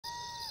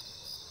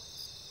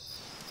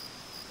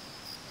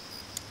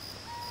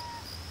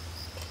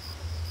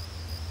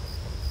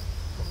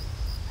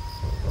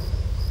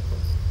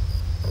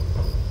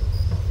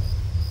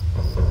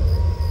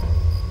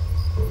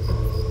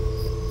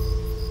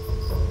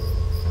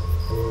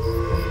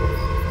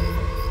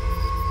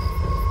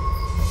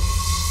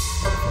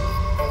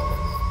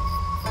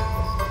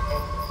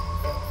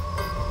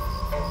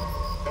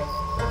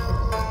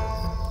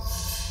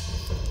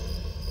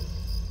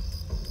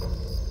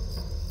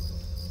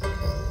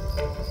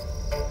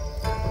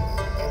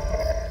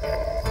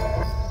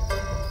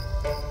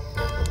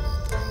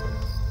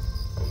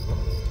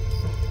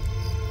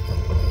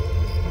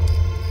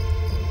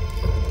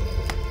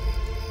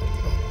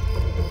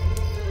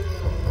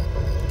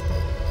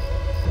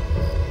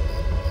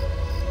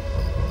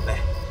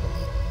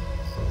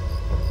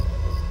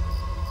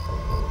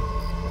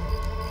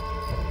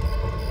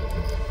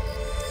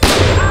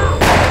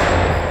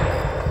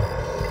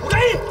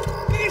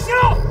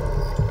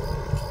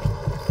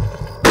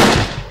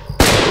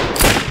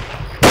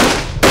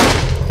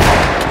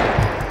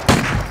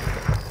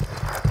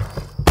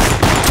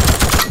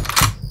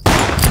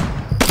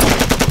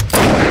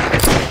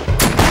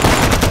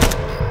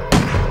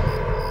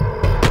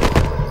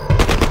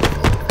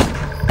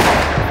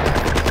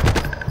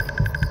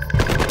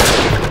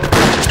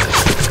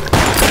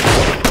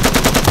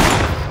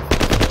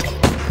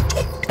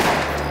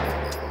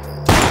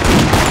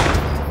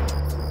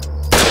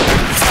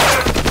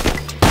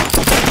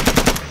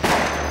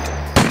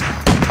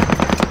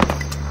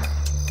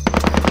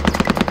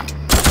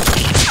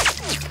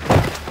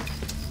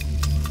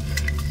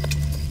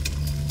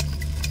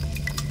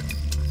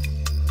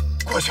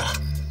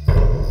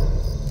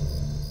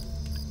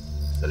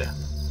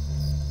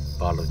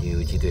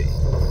击队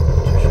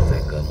只是在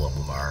跟我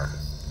们玩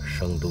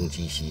声东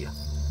击西呀。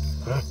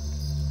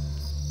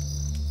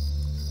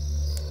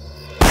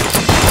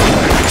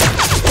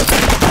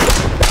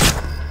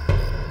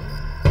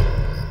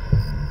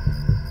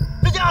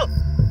队长，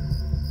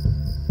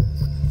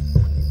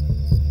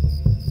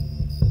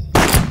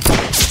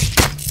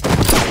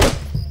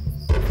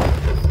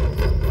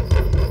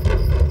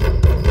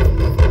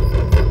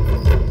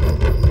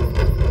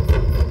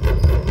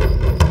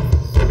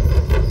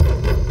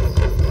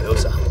刘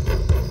萨，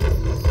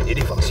你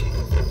得放心，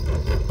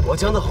我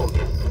讲的后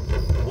面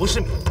不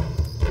是谜底，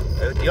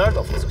还有第二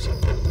道封锁线。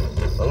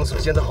封锁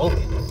线的后面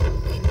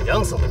是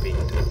杨森的便衣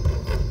队，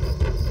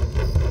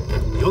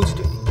游击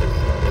队里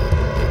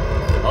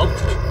逃不出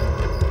去。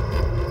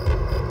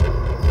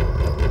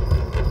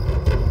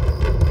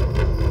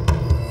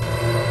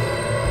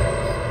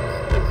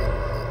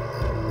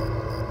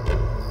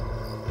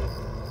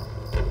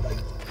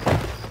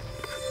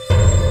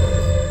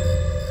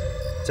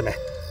姐妹，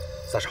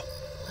撒手！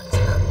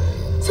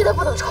现在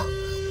不能冲。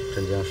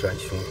镇江是俺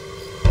兄弟，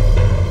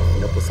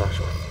你要不撒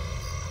手，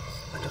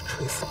俺就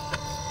锤死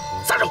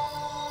你！撒手！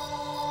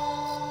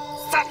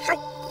撒手！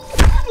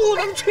不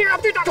能去啊，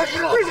队长！队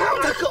长，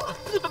大哥，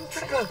不能去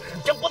啊！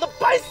这不能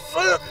白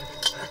死！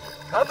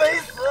俺没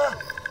死！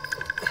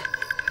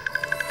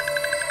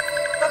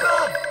大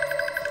哥，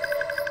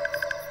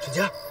镇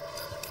江，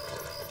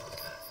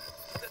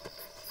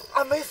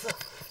俺没死！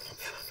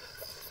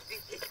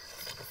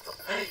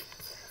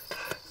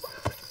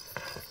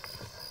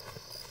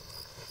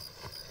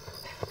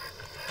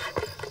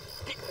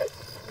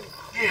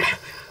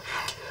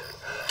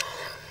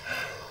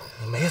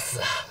你没死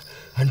啊？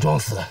俺装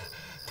死，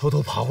偷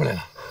偷跑过来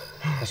了。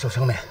受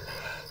伤没？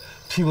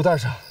屁股蛋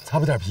上擦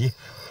破点皮，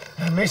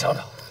没伤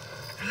着。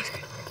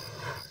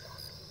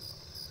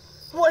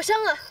我伤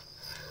了。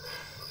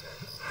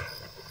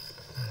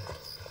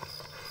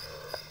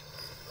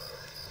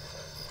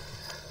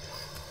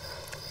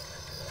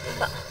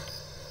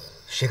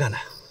谁干的？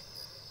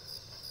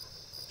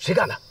谁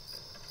干的？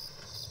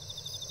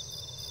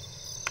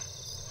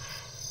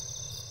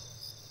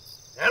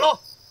来喽！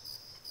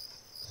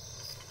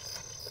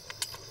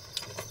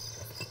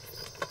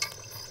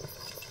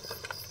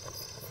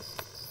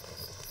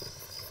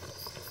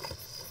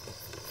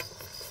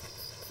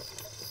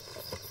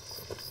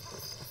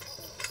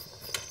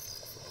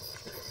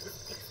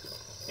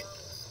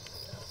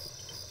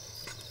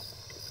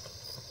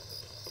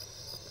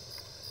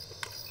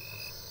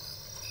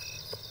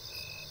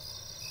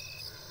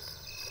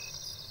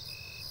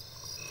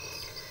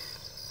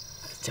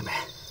姐妹，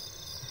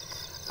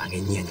俺给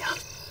你念念。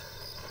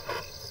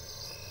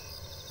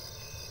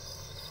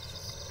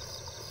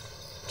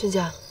镇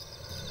江，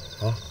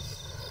啊，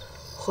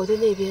火队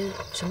那边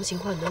什么情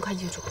况？你能看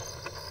清楚？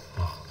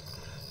啊，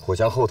火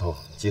墙后头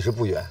几十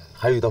步远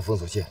还有一道封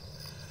锁线，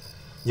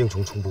硬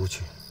冲不过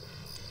去。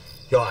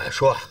要俺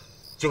说，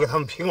就跟他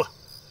们拼了。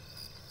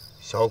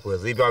小鬼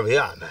子一边围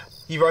俺们，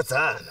一边宰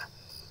俺们，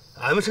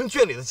俺们成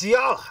圈里的鸡鸭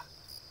了。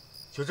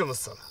就这么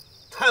死了，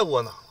太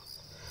窝囊了。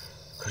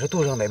可是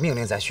杜政委命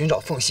令咱寻找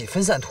缝隙，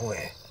分散突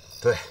围。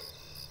对，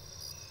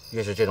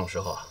越是这种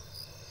时候啊，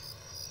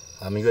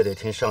俺们越得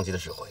听上级的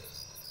指挥。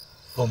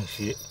缝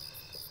隙，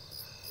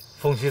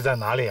缝隙在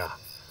哪里啊？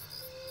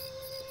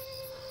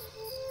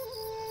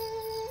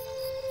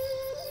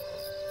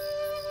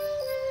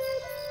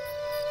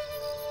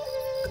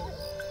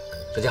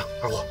镇江，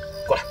二虎，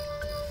过来。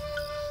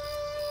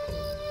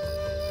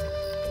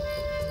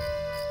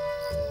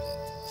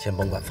先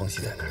甭管缝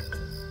隙在哪儿，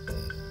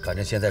反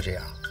正现在这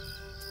样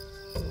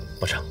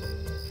不成。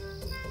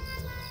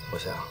我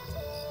想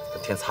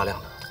等天擦亮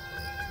了，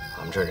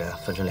俺们这人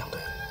分成2队，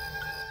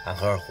俺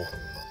和二虎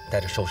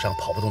带着受伤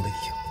跑不动的弟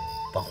兄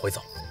往回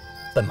走，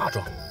奔马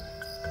庄。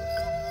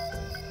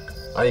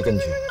俺也跟你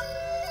去。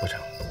不成，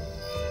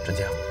镇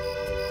江，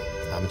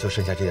俺们就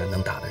剩下这点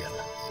能打的人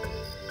了，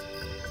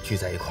聚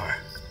在一块儿，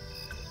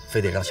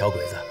非得让小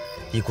鬼子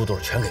一股肚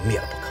全给灭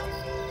了不可。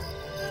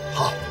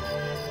好，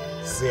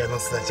死也能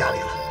死在家里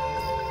了。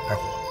二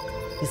虎，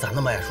你咋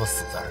那么爱说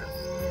死字儿啊？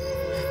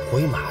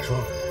回马庄，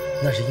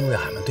那是因为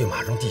俺们对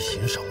马庄地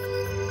形熟。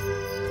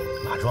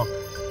马庄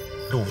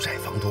路窄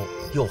房多，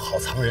又好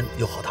藏人，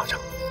又好打仗，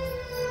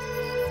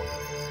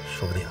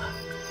说不定啊，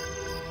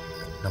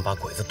能把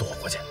鬼子躲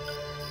过去。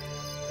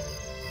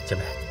姐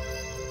妹，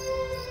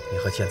你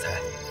和建才、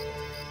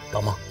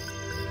老孟，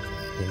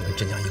你们跟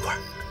镇江一块儿，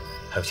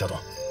还有小董、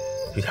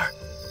于天，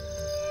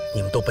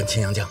你们都奔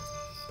青阳江，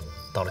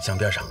到了江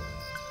边上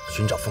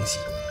寻找缝隙，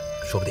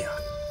说不定啊，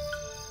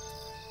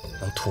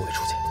能突围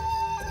出去。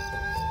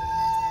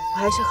我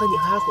还是和你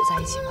和二虎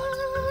在一起吧。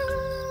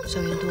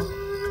伤员多，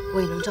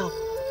我也能照顾。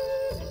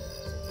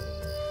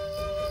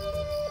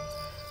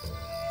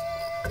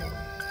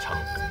成，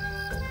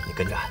你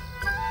跟着俺。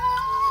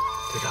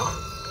队长，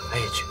俺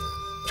也去。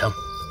成，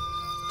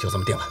就这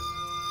么定了。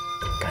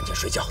赶紧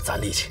睡觉，攒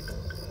力气。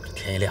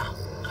天一亮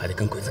还得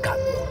跟鬼子干。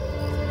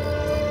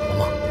老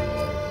孟，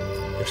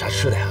有啥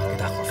吃的呀？给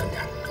大伙分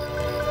点。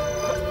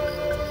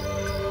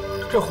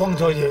这荒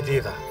郊野地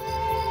的，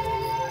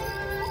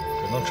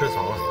跟能吃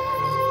草了。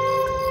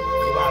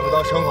你把俺们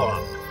当牲口了？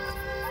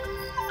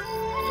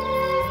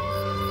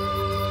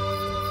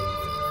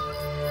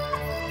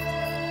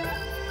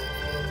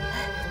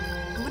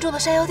我们种的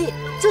山药地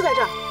就在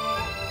这儿。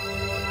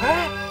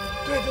哎，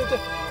对，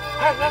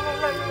哎，来，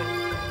哎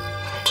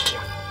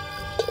呀，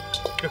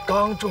这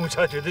刚种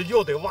下去的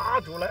又得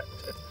挖出来。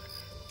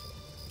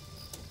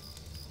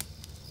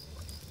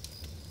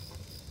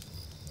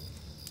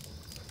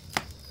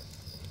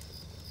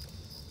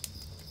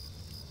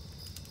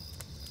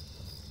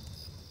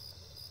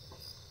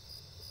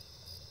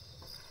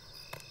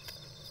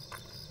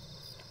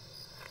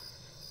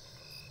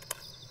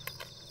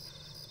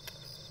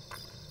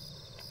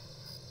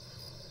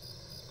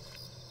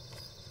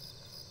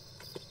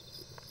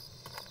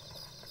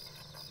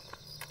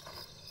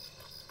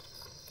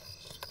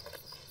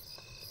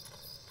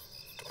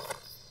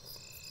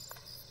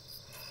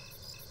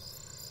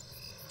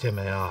建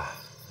梅啊，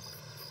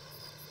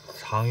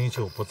常云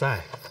秀不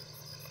在，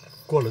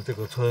过了这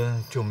个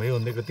村就没有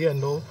那个店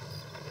喽。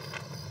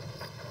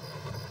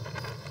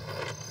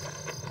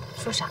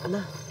说啥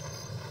呢？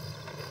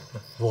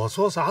我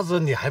说啥子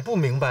你还不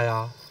明白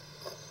呀？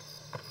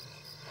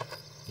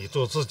你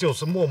做事就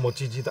是磨磨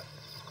唧唧的，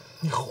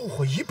你后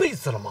悔一辈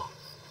子了吗？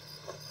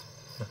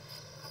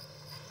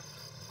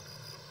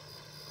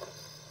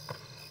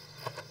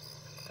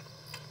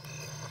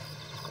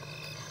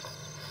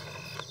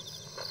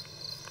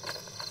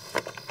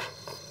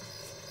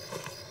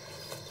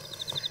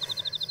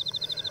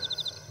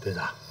队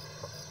长，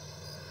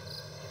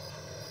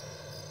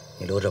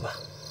你留着吧，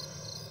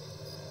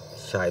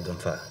下一顿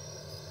饭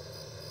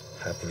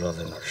还不知道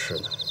在哪儿吃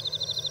呢。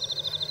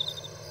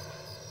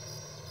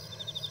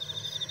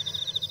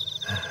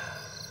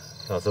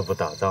要是不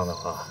打仗的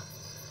话，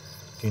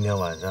今天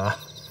晚上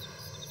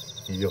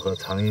你就和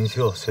常云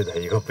秀睡在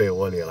一个被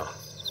窝里了。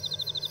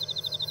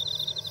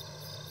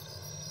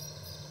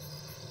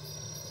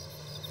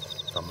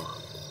怎么？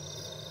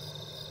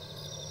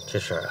这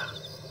事儿啊，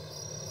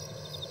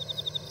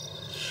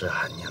是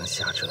俺娘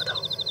瞎折腾，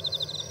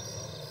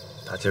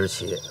打今儿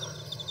起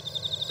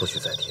不许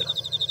再提了，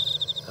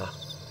啊！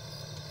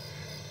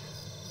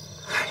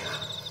哎呀，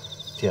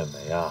建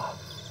梅啊，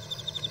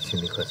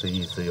心里可是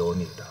一直有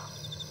你的。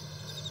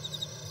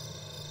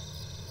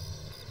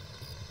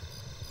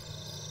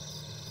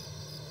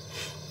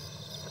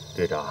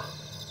队长，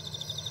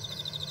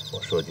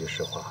我说句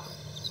实话，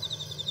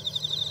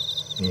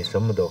你什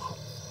么都好，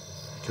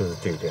就是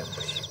这点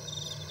不行，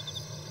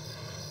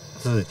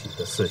自己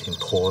的事情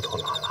拖拖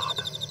拉拉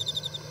的。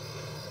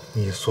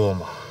你说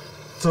嘛，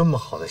这么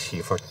好的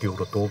媳妇儿丢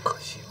了多可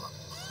惜嘛！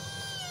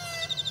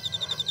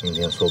明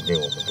天说不定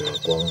我们都要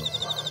光荣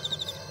了。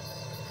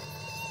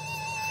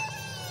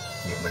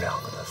你们两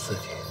个的事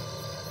情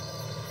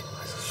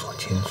还是说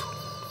清楚。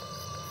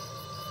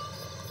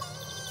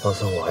要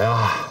是我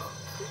呀，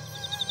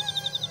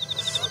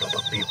死了都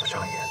闭不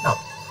上眼呢。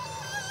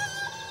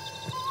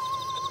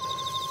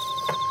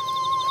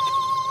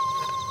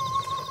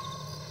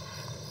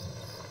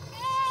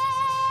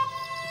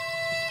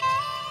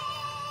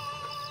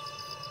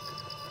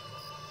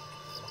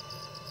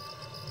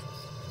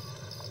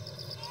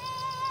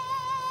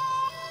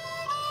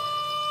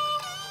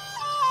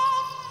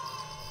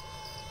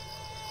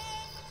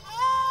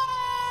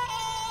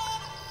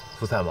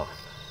福参谋，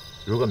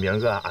如果明儿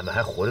个俺们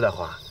还活着的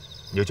话，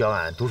你就教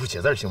俺读书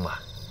写字，行吗？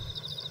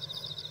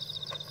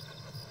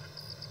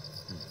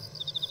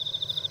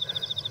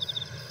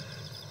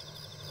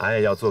俺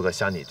也要做个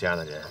像你这样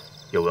的人，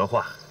有文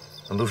化，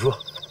能读书。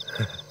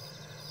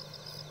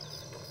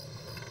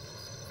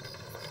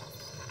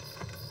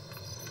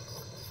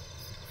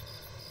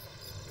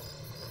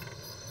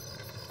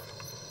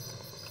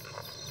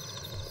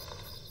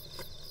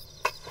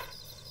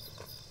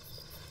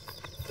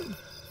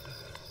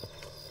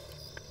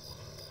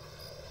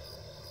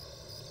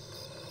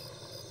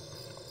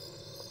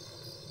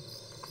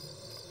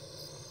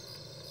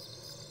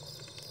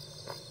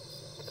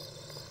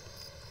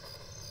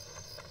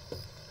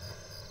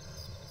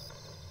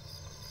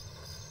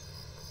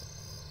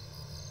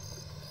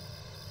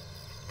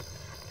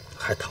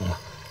还疼吗？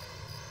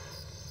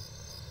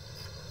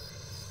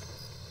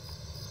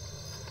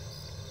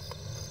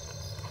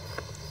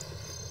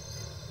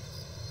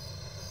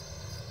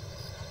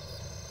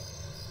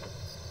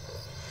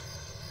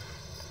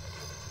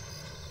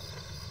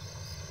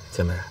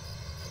姐妹，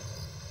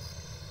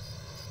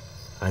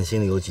俺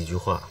心里有几句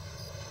话，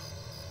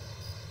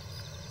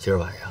今儿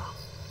晚上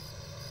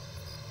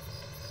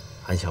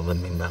俺想问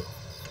明白了，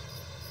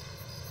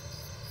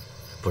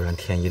不然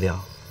天一亮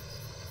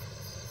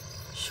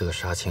是个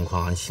啥情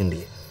况，俺心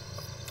里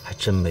还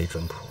真没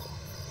准谱。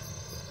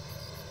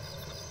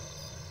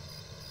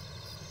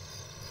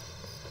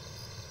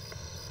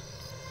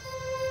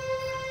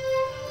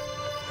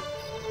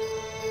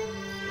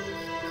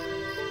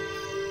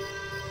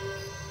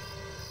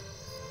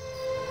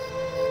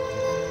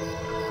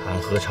俺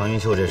和常云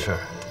秀这事儿，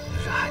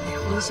是俺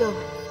娘啊。云秀，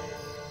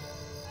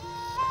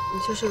你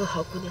就是个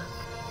好姑娘，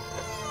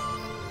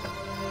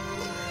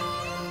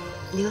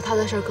你和她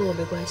的事儿跟我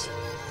没关系。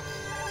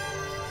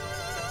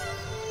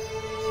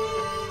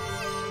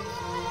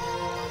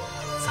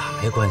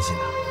没关系呢，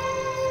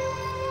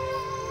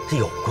这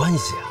有关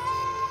系啊。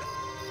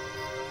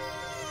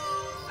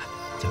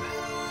建伟，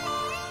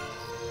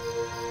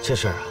这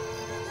事儿啊，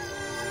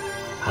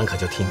俺可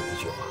就提你一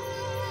句话，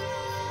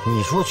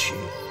你说娶，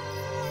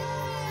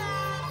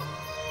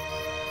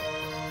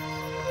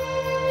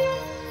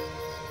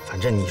反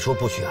正你说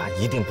不娶，俺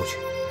一定不娶。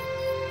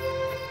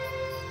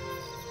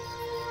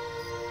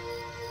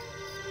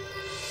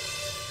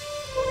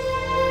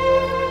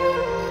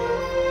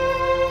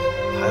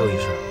还有一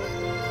事，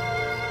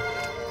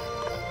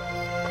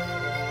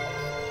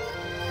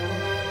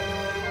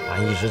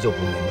俺一直就不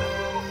明白，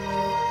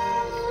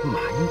马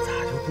英咋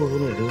就不如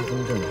那刘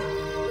宗正呢？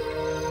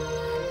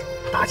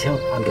打枪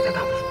俺比他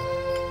大不少，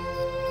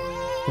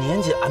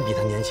年纪俺比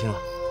他年轻啊。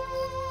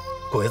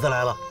鬼子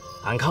来了，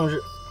俺抗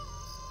日，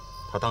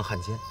他当汉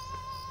奸，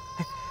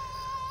哎，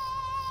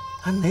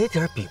俺哪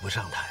点比不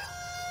上他呀？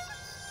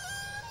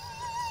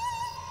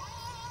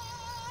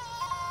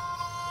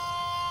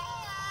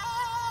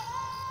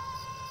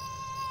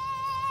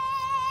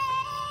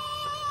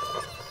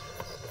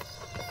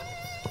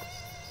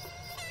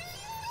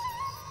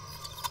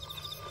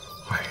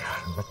哎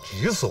呀，他妈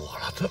急死我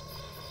了！这，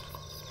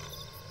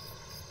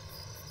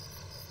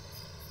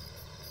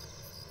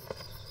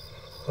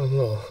俺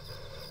老，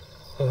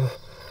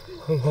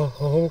俺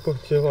熬不过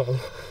今晚了。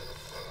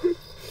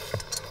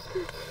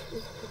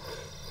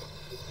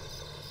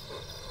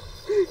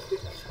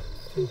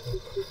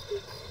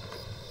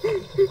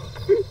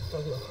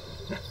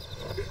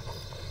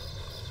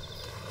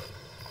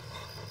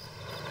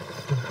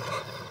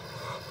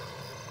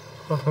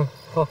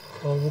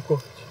熬不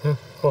过今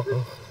晚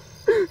了。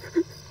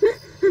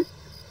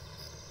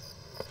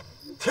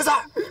铁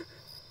三，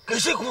给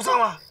谁哭丧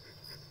了？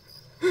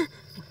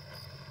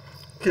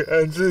给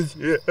俺自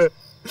己，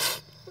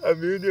俺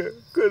明天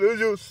可能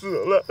就死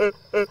了。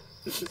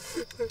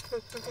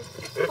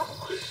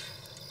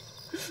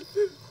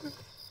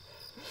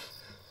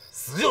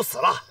死就死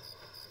了，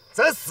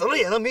咱死了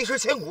也能名垂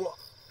千古，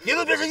也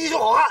能变成英雄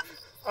好汉。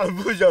俺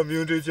不想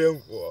名垂千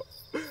古，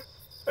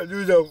俺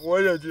就想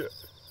活下去。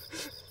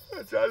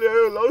俺家里还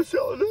有老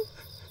小的。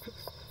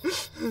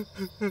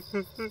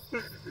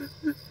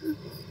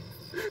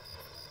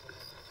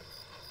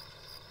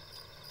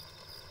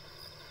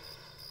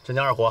这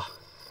娘二伙，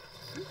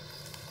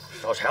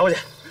找柴火去，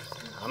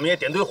俺们也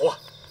点堆火。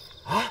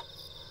啊！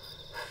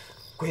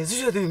鬼子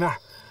就在对面，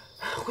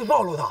会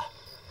暴露的。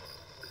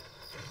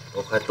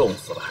都快冻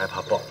死了，还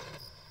怕暴露？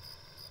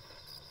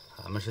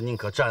俺们是宁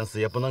可战死，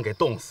也不能给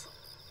冻死。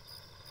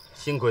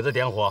新鬼子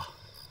点火，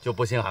就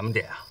不兴俺们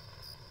点啊？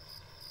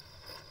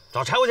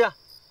找柴火去。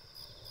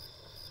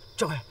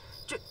政委，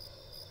这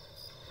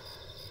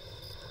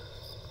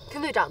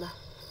听队长的。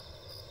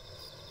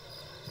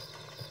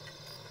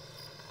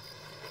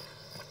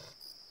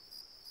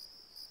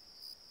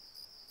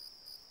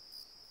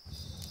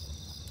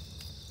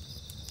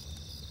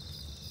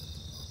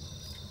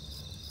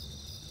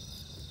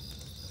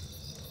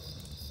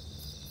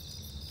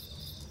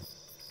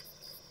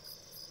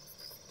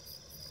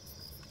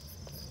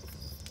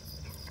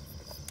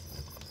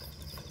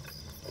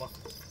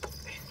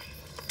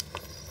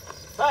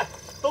来，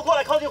都过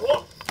来靠近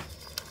火。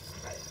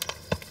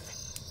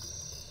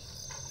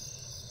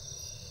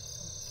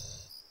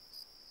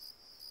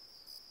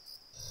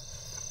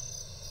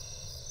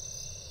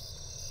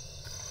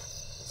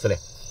司令，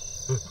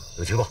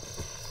有情况。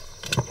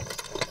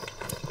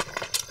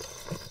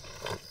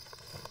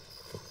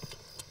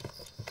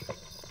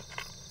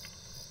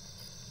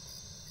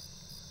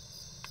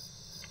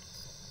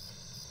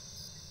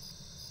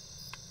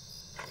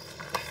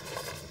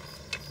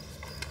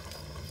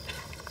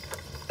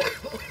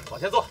往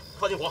前坐，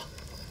靠近火。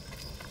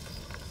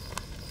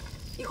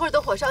一会儿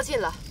等火烧尽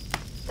了，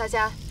大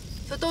家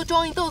就都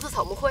装一豆子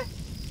草木灰，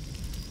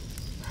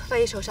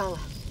万一受伤了，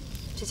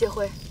这些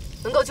灰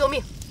能够救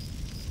命。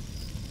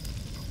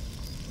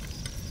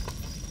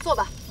坐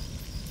吧。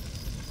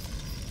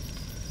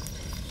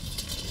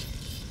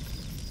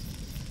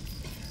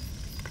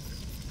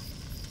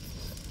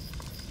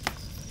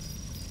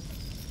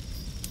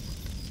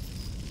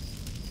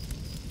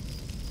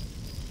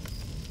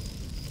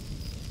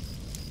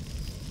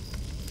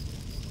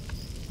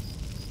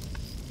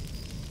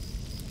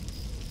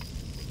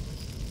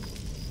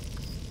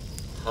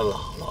他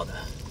姥姥的，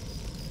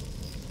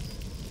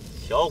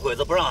小鬼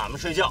子不让俺们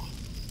睡觉，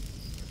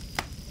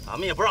俺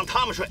们也不让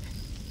他们睡，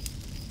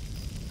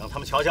让他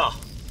们瞧瞧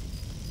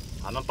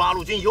俺们八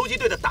路军游击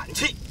队的胆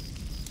气。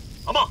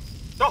老孟，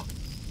走，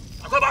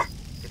打快板，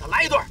给他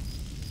来一段。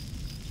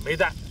没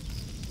带，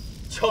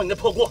敲你那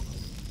破锅。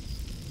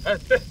哎，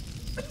对。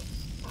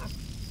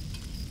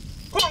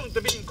哐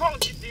的兵，哐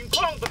的兵，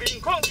哐的兵，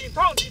哐的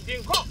哐的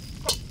兵，哐。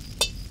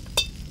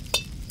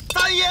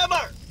咱爷们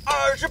儿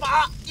20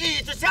把，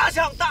一直下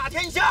乡打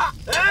天下。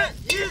哎，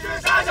一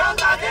直下乡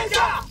打天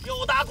下。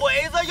又打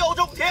鬼子又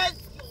种田，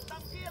又当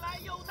爹来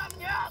又当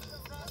娘，又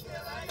当爹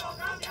来又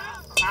当娘。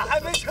俺还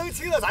没成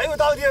亲呢，咋又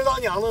当爹当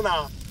娘的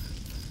呢？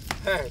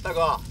嘿，大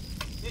哥，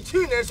你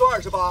去年说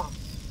28，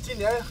今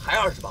年还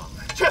28，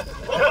去。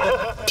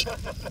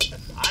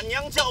俺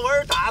娘叫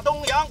儿打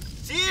东洋，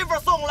媳妇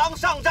送郎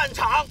上战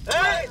场。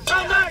哎，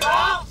上战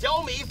场！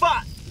小米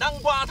饭、南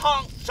瓜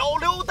汤、手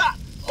榴弹、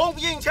红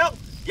缨枪、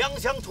洋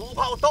枪土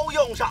炮都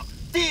用上。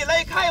地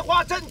雷开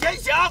花震天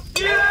响，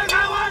地雷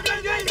开花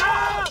震天响。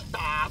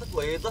打的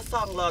鬼子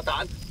丧了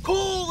胆，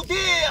哭爹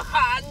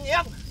喊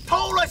娘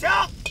投了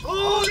降，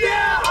哭爹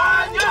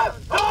喊娘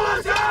投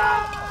了降。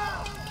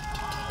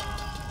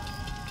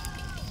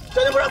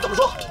将军部长怎么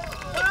说？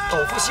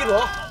狗夫西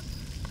罗，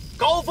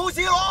狗夫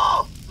西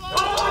罗，狗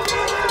夫西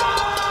罗。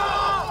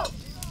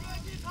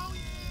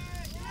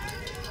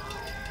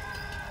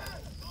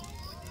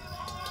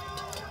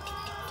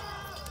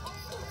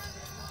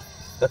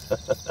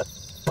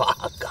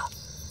八嘎，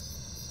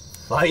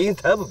发音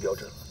太不标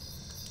准了。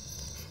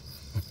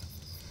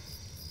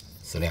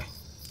司令，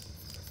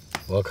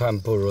我看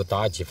不如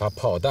打几发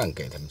炮弹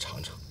给他们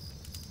尝尝。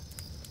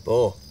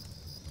不，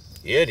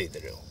夜里的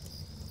任务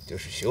就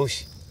是休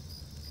息。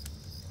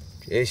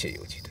这些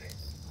游击队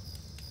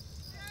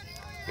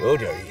有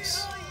点意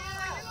思。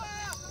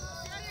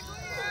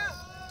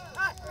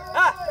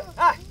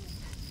哎，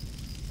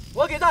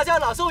我给大家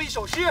朗诵一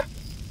首诗，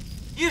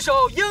一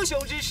首英雄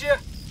之诗。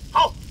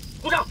好，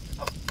鼓掌。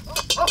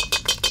好。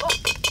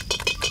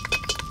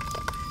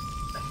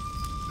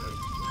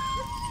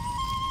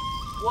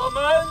我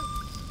们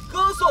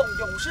歌颂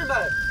勇士们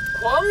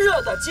狂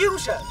热的精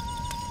神，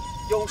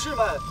勇士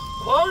们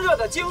狂热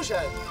的精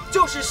神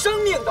就是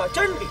生命的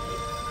真理，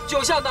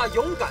就像那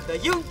勇敢的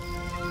鹰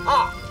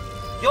啊，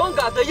勇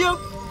敢的鹰，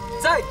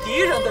在敌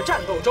人的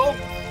战斗中，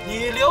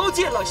你流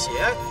尽了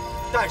血，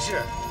但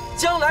是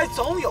将来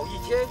总有一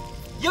天，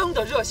鹰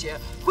的热血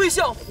会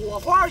像火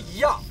花一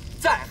样，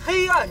在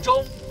黑暗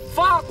中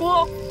发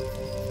光，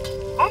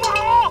好不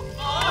好？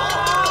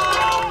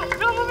好！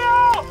妙不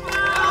妙？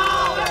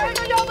妙！来一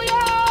个要不要？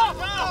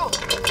要！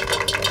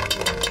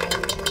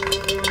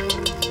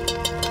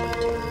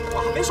我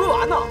还没说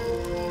完呢。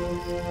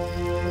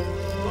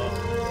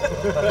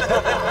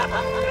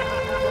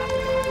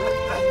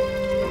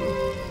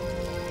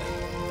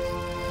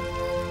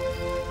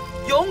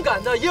勇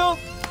敢的鹰，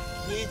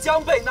你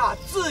将被那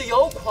自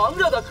由狂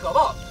热的渴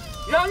望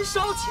燃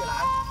烧起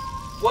来。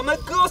我们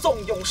歌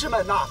颂勇士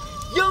们那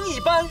鹰一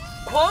般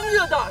狂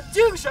热的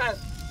精神。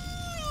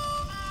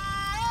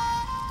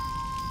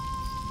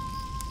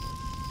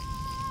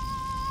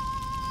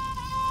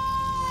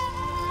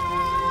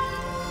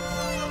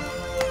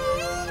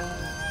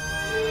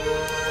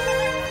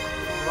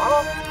完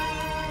了，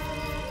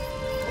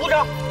鼓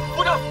掌，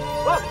鼓掌！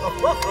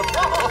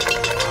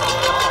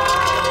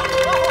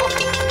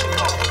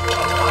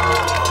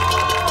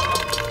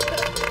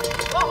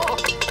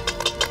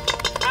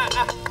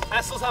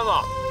哎，苏参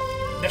谋，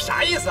那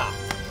啥意思啊？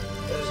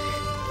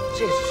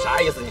这是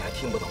啥意思？你还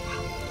听不懂啊？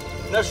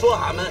那说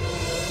俺们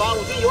八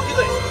路军游击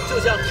队就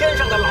像天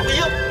上的老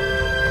鹰。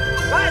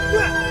哎，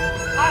对，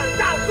俺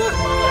大哥说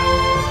的对，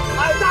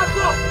俺大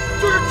哥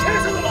就是天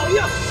上的老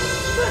鹰，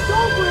那小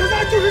鬼子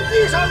就是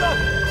地上的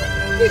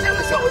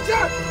小鸡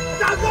儿，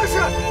大哥是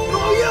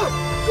老鹰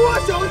捉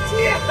小鸡。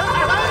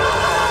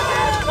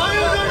老鹰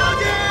捉小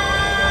鸡，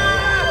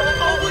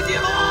狗不记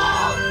录，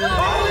狗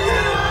不记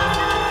录，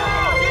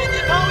天地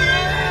靠野，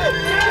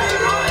天地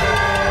靠野，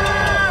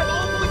狗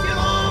不记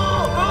录，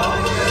狗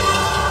不记录，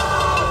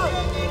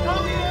天地靠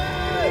野，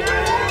天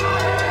地靠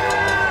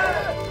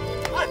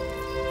野。哎，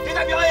谁再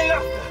表演一个？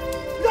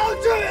让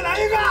政委来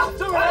一个，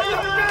政委来一个，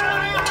来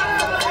一个。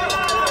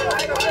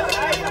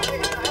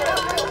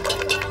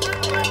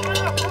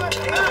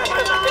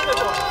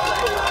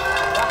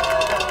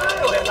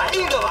来一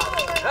个吧，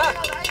哎，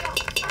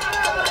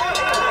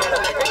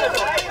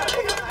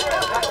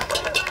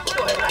对，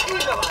来一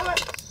个吧。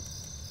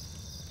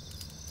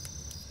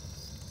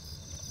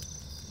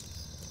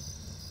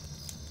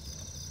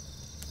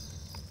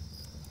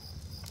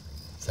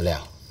司令，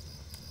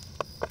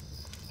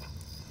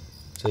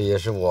这也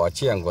是我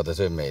见过的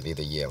最美丽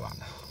的夜晚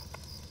了。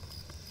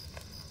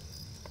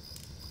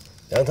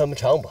让他们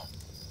唱吧，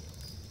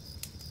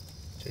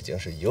这将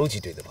是游击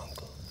队的挽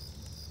歌。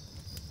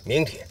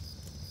明天，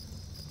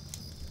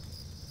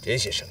这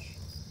些声音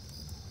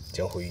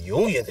将会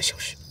永远的消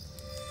失。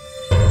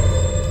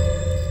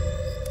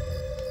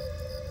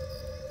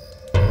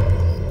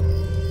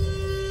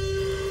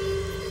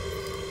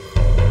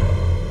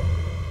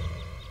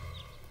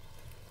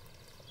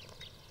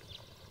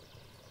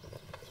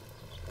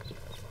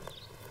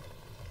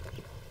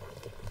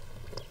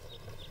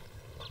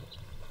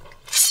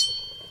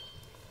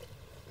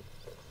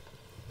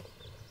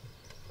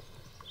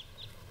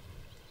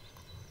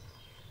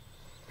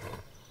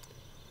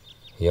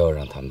又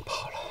让他们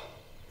跑了。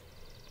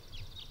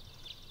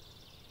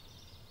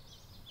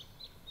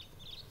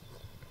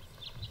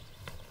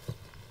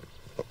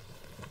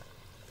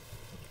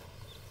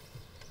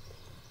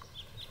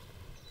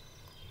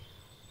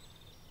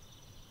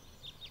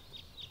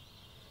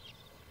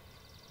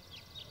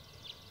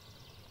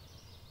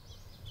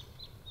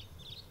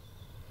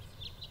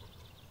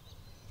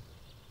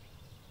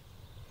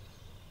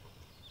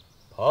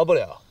跑不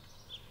了。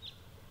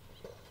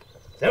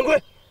连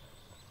贵，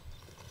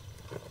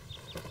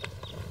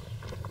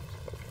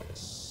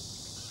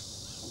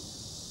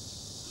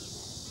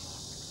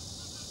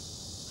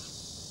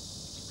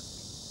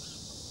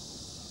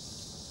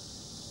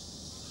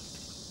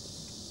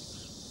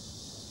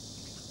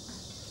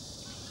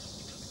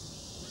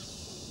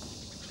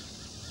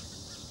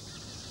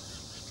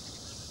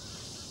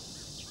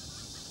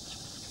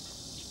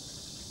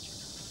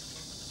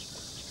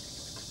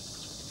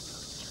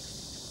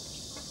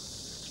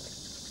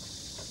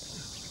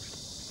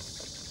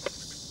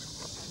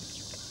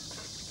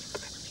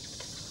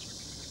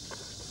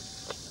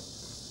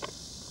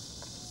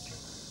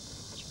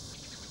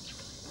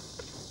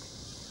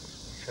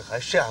还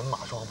是俺们马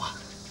庄吧？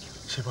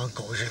这帮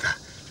狗日的，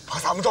把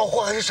咱们庄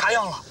祸害成啥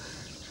样了？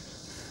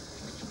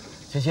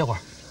先歇会儿。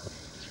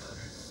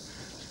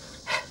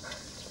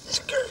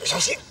小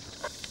心！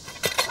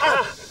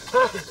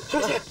兄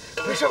弟，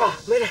没事吧？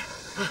没事。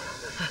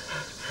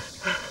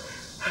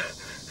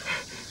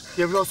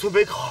也不知道村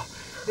北口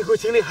那口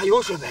井里还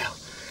有水没有？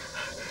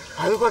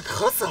俺都快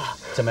渴死了。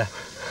建梅，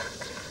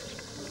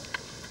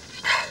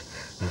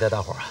你带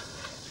大伙儿啊，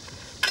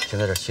先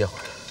在这儿歇会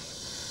儿。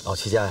老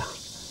七家呀，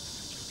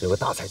有个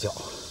大菜窖，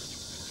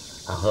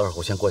俺和二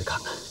虎先过去看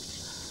看。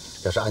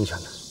要是安全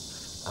的，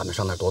俺们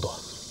上那儿躲躲。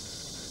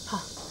好。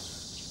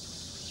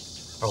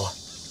二虎。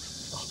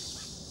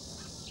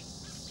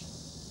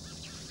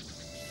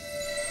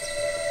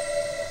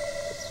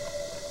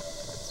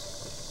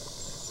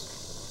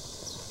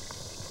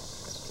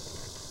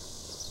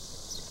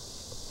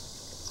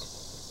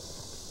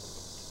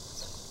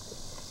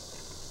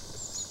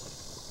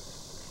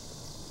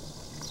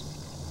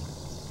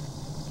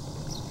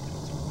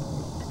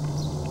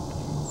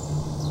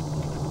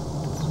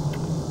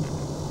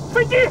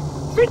 飞机，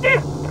飞机，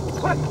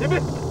快迎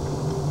宾！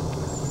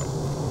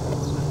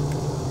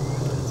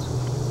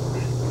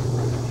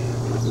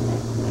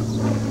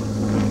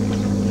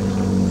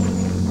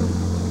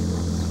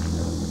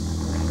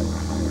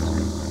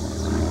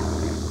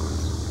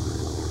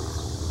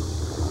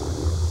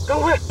赶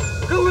快，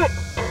赶快，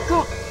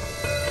走！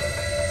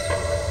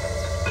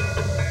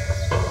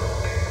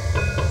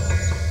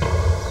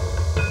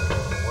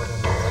我的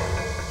妈！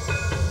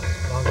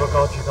啷个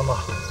搞起的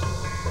嘛？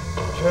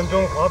 全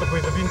中华的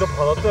鬼子兵都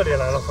跑到这里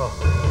来了，嗦！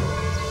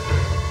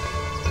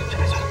谁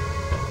来去？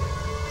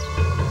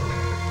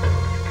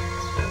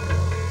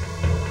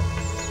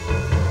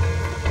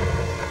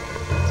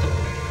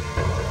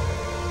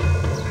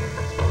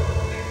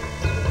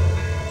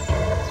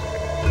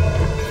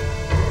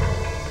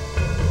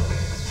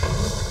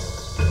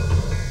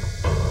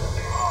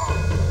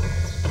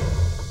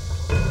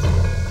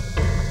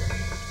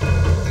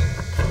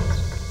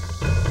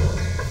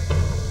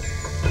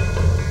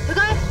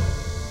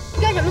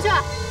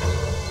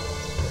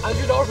俺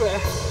去找水，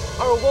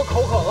二虎给我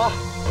口渴了。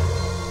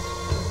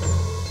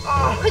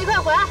快点，快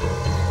点回来！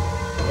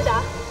别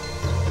打。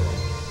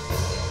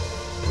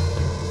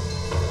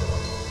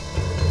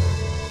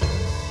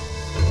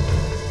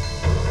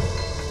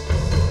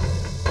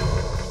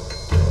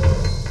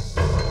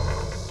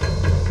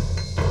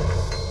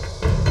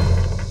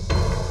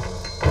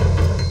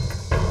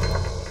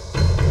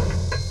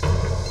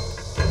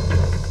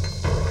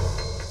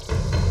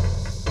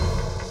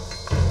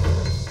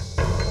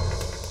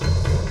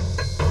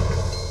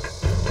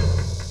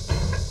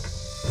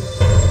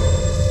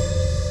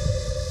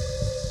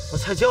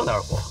菜窖哪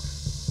儿火？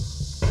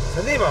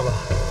在那边吧？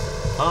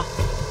啊，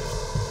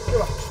对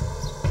吧？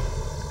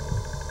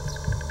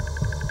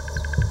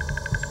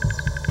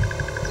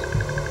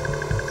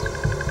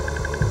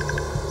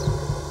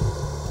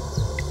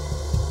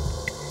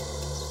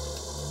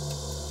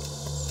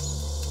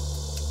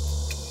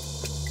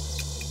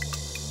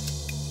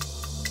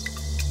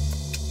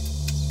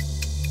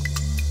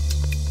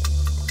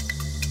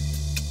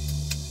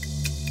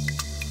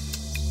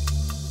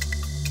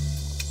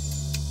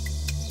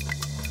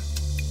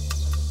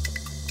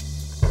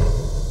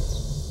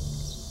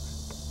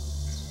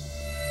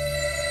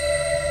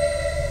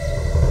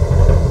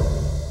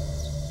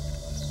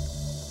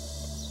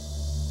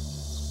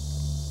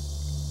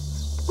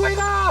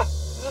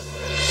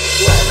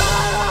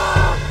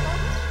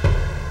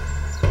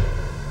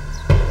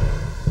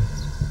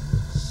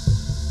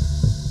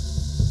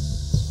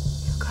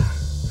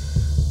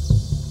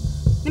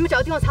找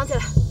个地方藏起来。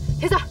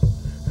铁子，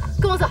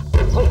跟我走。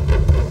好。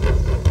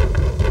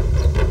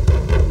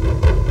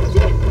这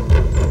边。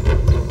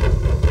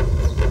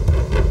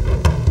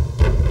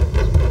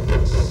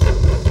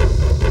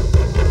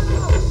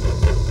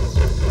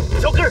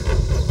小根儿，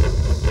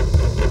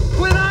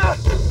鬼子，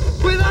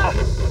鬼子，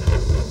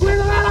鬼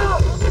子来了！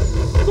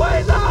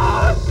鬼子，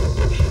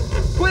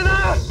鬼子，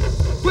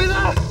鬼子，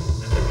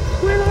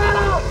鬼子来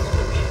了！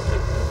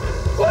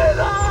鬼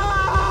子！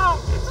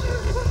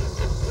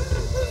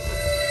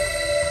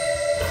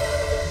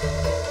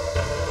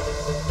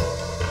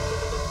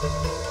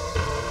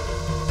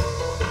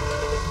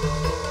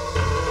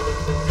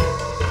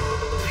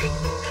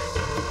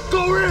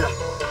 狗日的，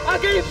俺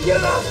跟你拼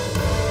了！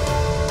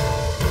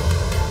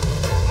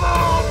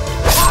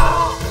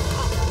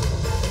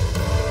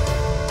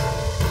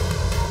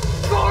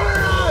狗日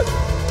的，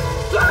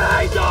再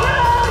来一枪！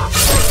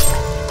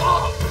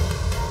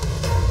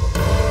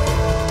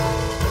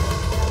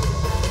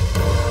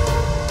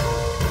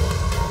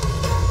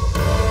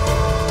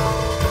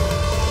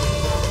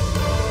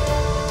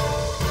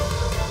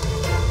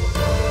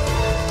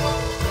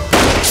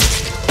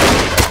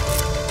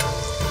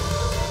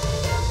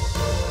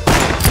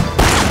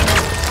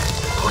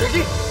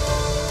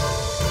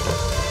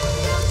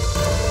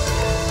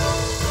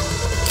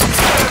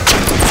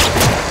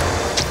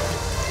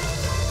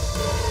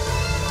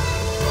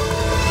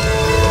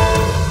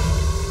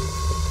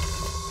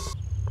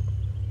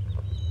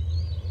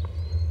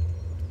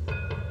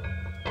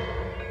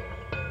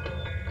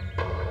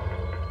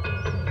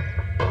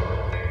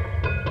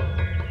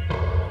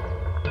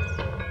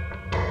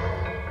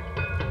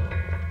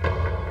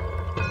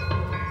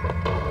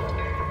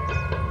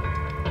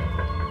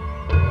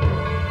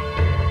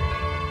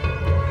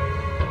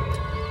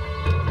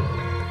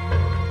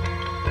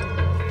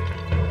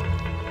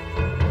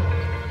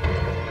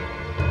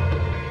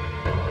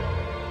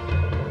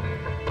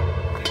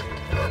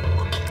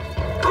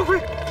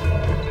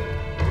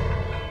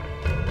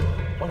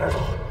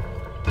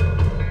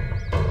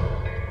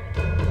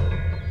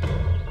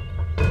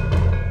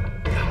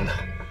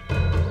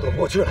不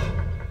过去了，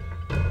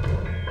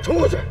冲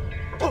过去，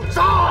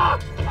杀！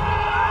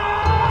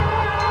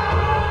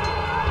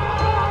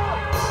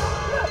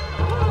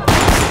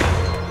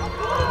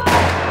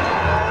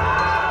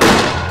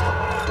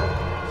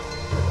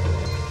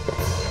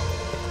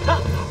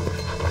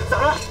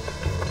咋了？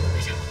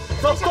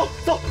走走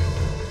走，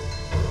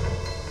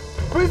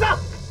鬼子！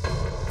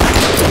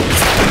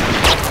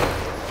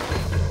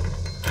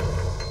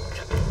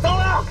走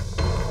了！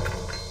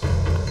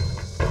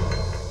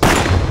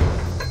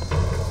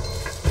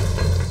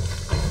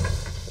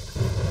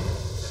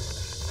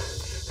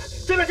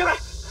这边！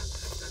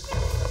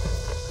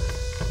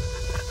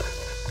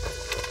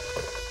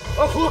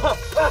胡子，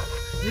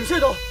你先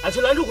走，俺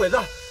去拦住鬼子。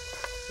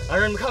俺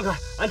让你们看看，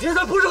俺铁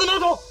三不是个孬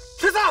种。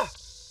铁三，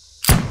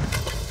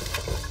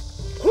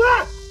回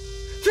来！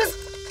铁三，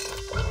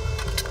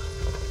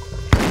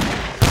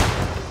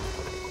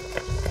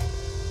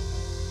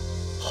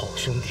好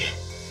兄弟。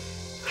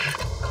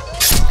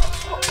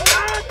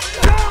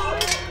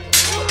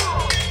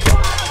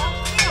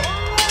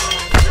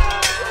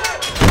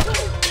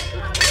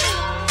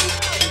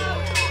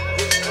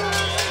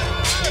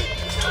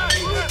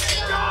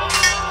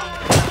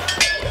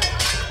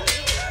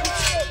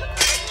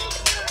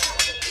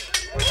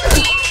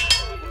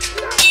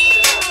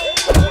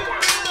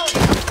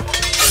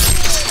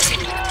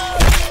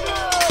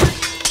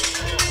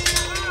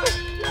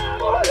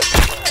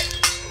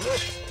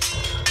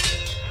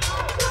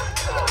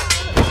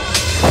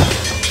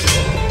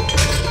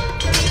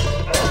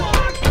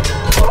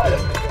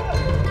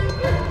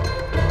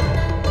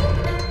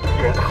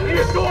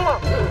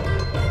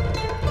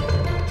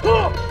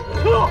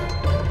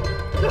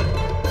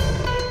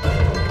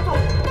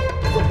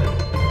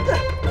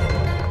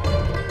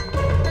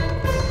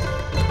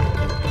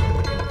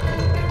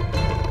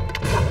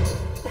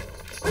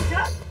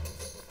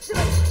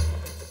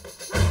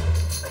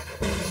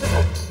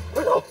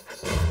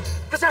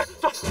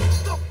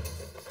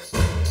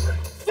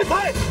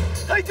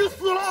他已经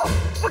死了！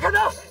不可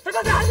能，他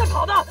刚才还在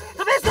跑呢，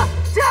他没死！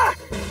这儿！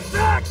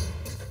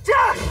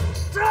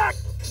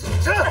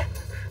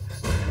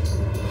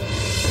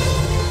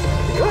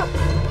你看，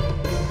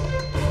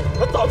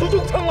他早就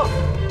中枪了。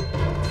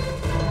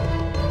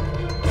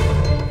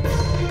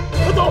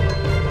快走！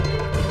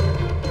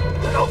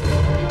快走！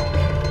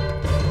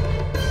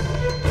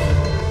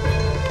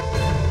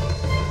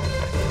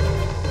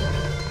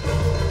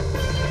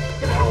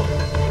别打我！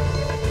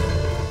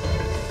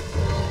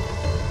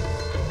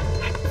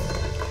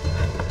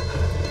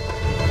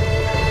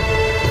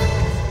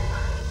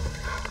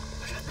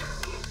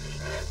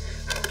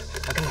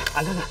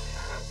俺看看，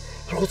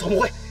二虎怎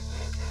么会？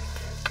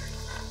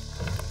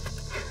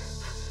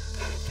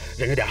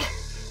忍着点，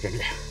忍着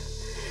点，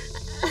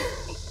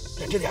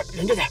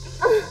忍着点。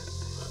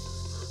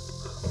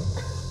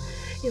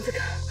英子哥，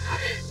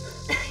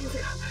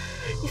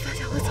你放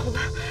下我走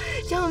吧，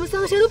这样我们三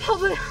个谁都跑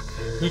不了。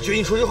你觉得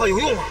你说这话有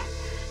用吗？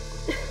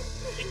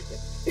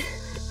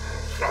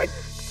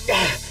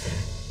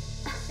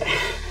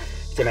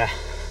姐妹，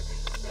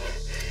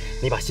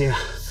你把心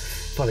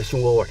放在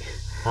胸窝窝里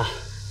啊。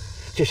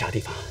这啥地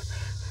方？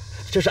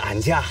这是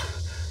俺家，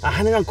俺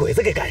还能让鬼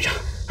子给赶上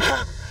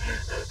啊！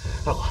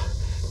二虎，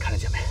看着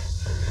姐妹，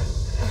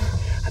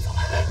俺走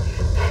了。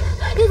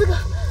英子哥，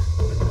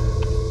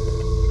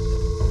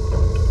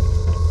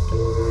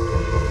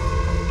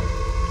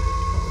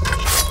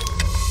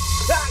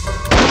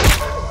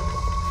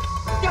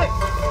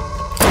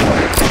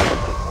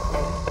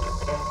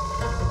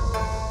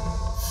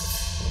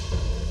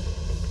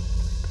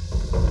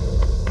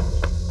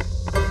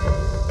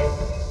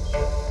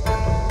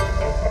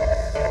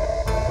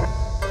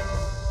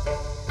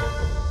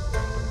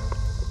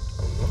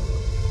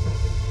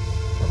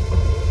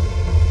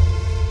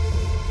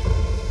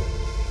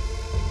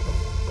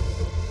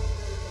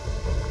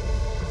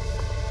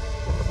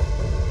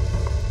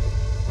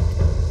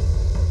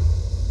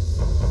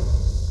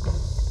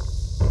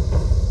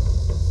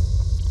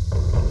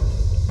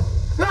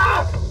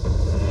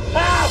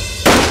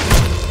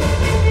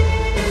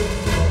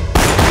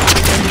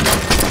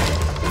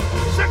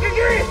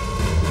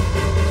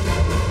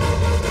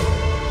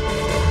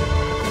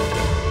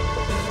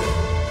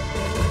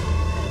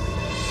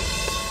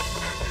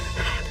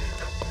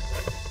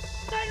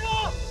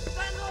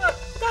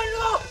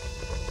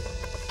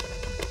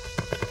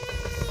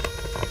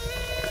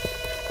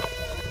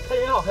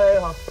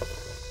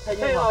太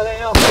硬了！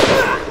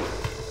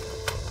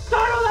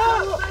抓住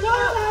他！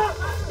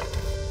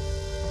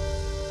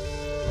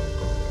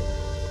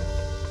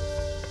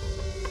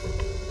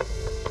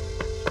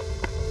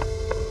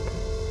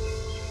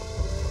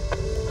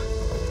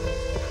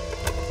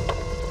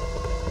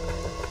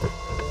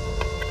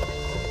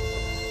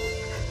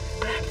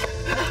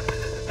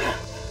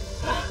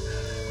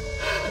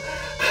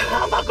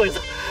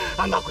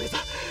俺把鬼子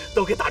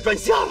都给打转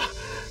向了。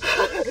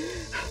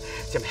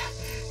姐妹，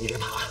你别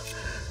怕啊！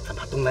咱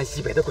把东南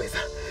西北的鬼子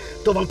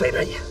都往北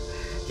边引，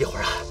一会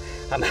儿啊，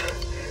俺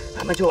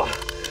们就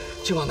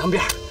往南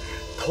边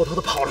偷偷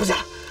的跑出去了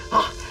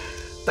啊！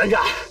单着，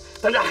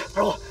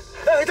二虎，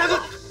哎，大哥，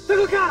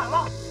干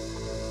了！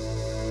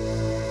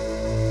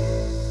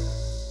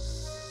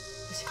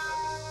不行，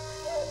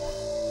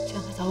这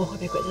样他早晚会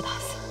被鬼子打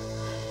死。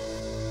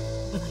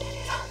不能连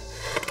累他，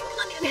不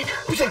能连累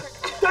他。不行，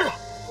站着，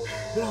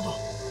别让动。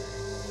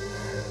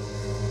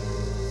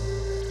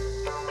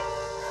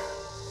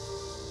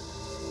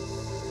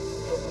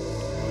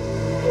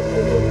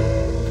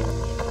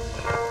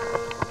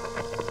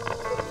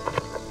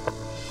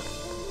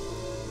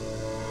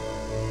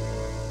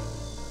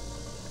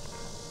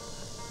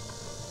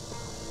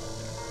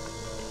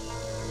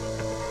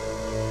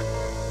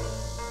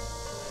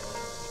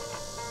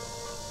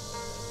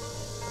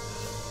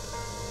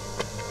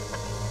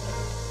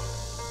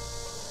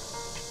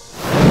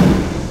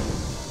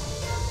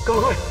 赶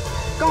快，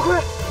赶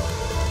快！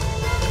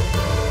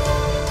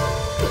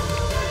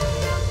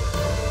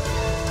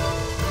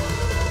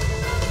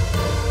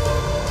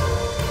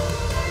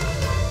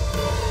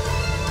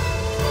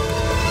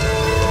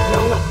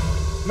娘的，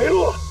没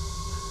路了！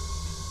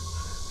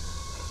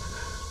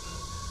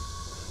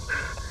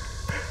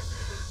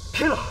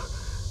拼了！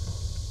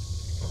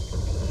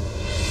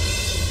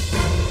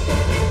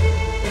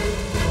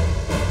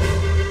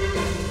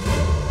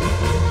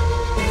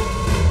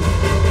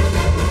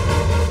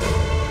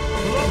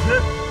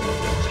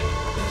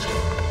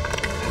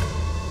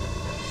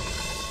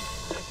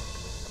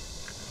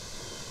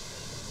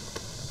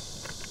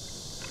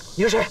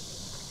 你是谁？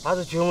俺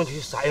是军务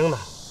局三营的，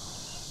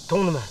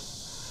同志们，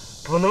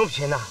不能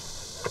拼呐！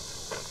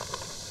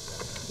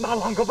那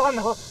啷个办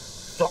呢？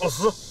装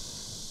死，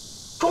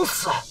装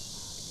死！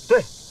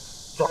对，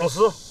装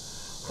死，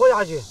活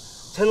下去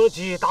才能继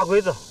续打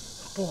鬼子。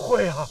不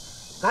会啊！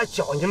俺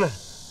教你们，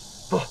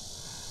不，我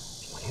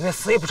宁愿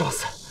死也不装死。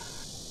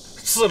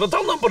死了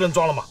当然不能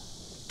装了嘛！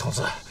同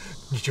志，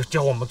你就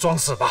教我们装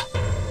死吧。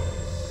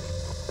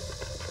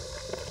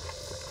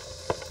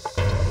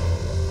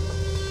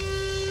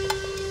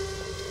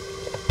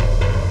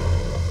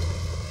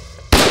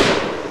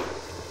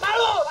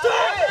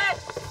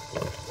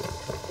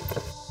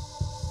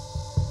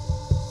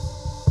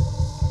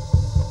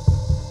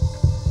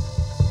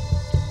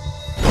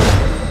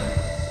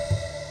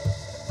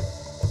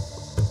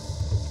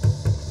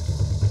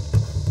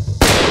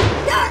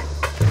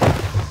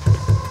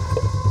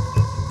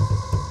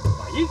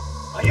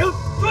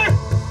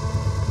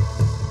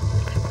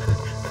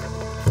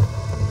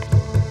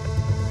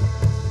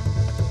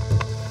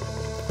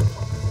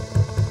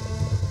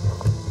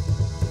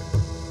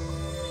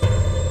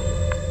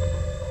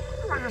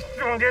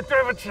 兄弟，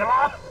对不起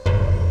了。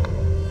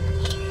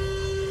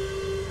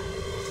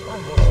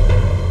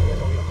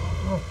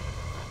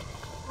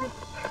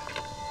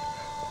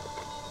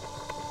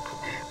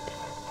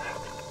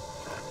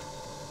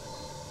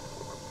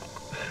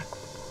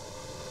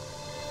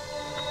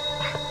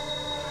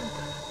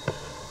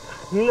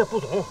你那不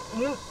懂，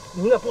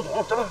你那不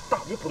懂，这个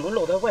大礼不能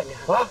露在外面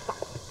啊！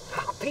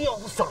大腿要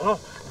是伤了，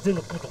人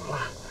就不懂了。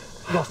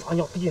要伤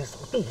要敌人伤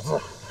肚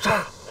子，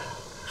啥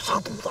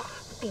肚子？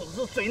肚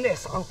子最耐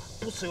伤，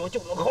不吃药就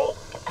能好。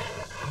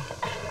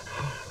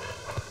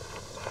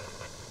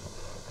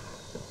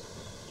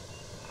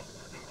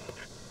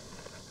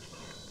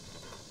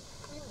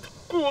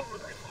肚子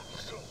在发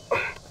烧。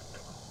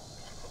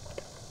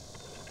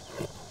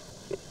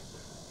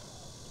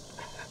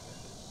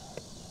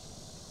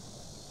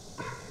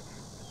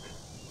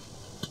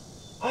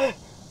哎，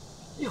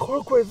一会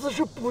儿鬼子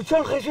是步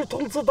枪还是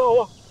筒子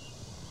刀啊？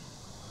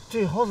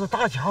最好是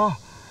打枪，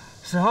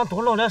身上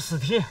多落点尸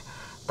体。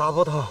 打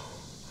不疼，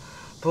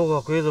不过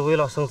鬼子为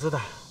了省子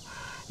弹，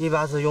一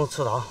般是用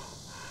刺刀。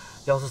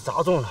要是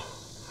扎中了，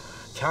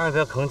千万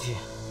别吭气，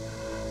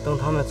等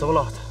他们走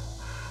了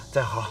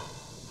再好。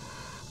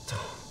走，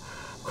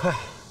快，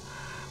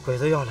鬼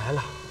子要来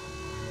了。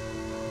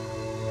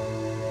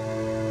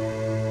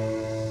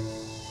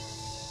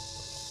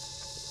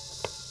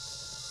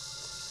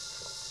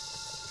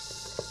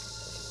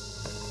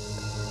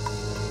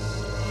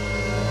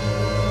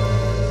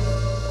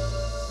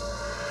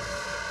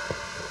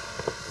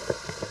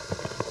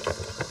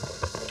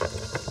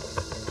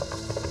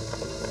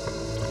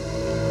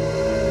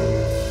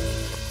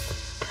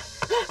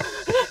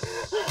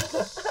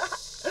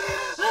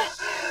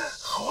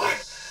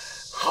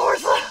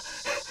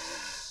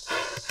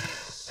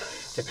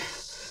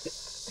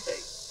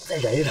再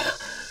忍一忍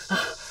啊！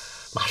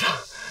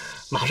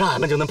马上俺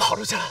们就能跑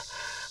出去了。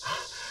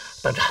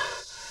等着，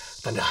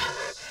等着。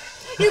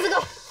英子哥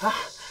啊！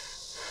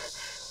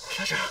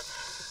啥事？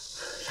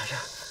啥事？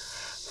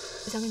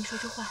我想跟你说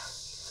句话。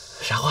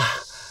啥话？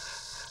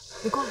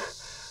你过来。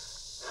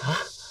啊？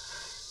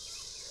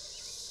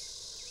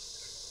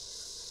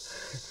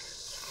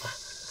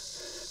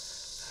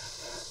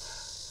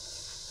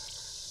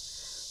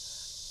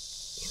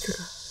英子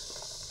哥。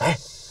哎。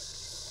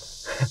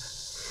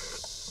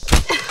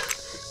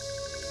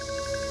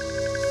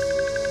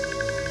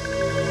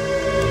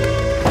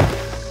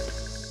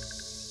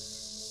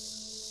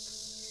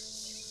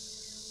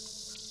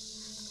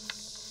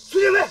 兄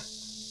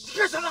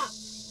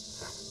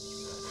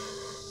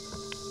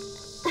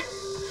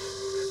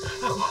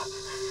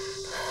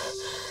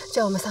只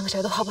要我们3个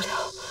谁都跑不了，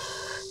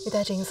你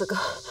带着英子哥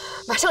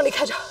马上离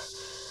开这儿，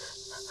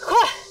快！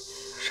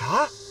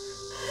啥？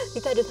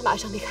你带着他马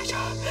上离开这儿，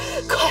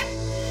快！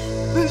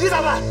你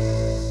咋办？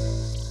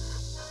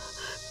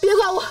别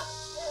管我！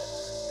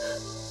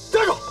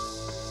站住！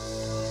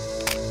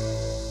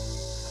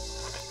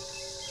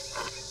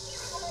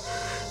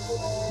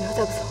你要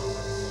再不走，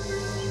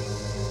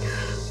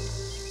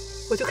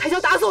我就开枪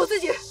打死我自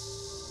己！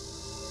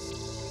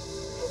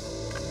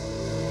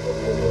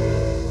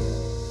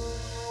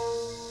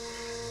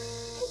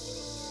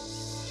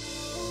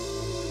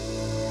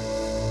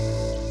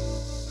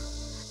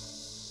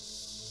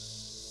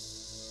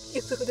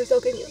英子哥就交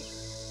给你了。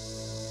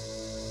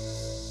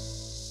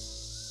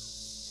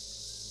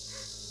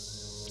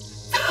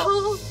走。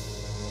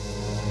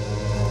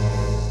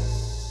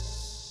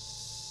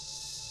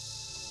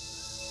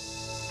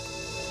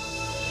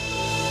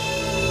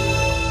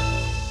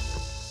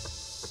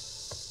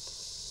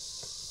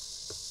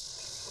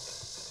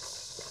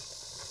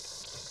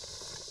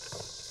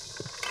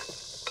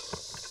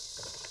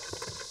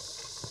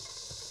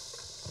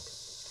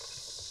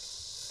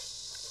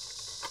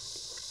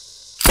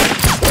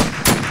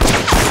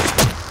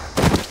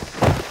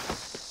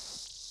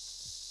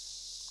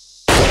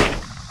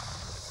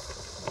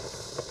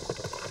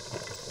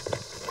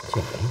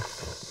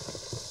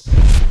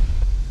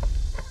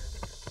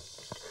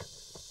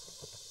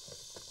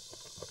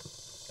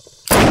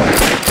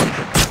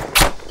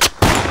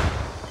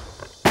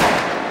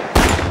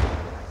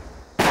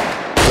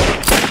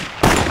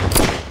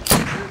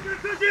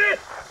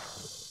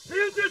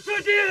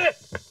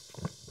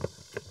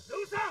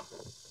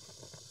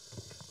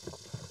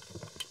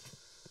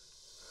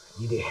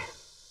你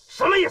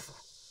什么意思？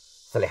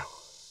司令，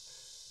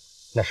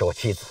那是我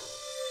妻子。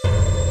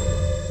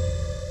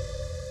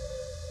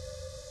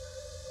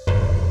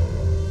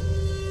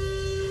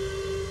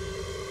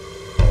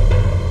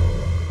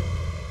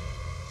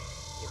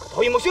你可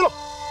逃逸莫须了。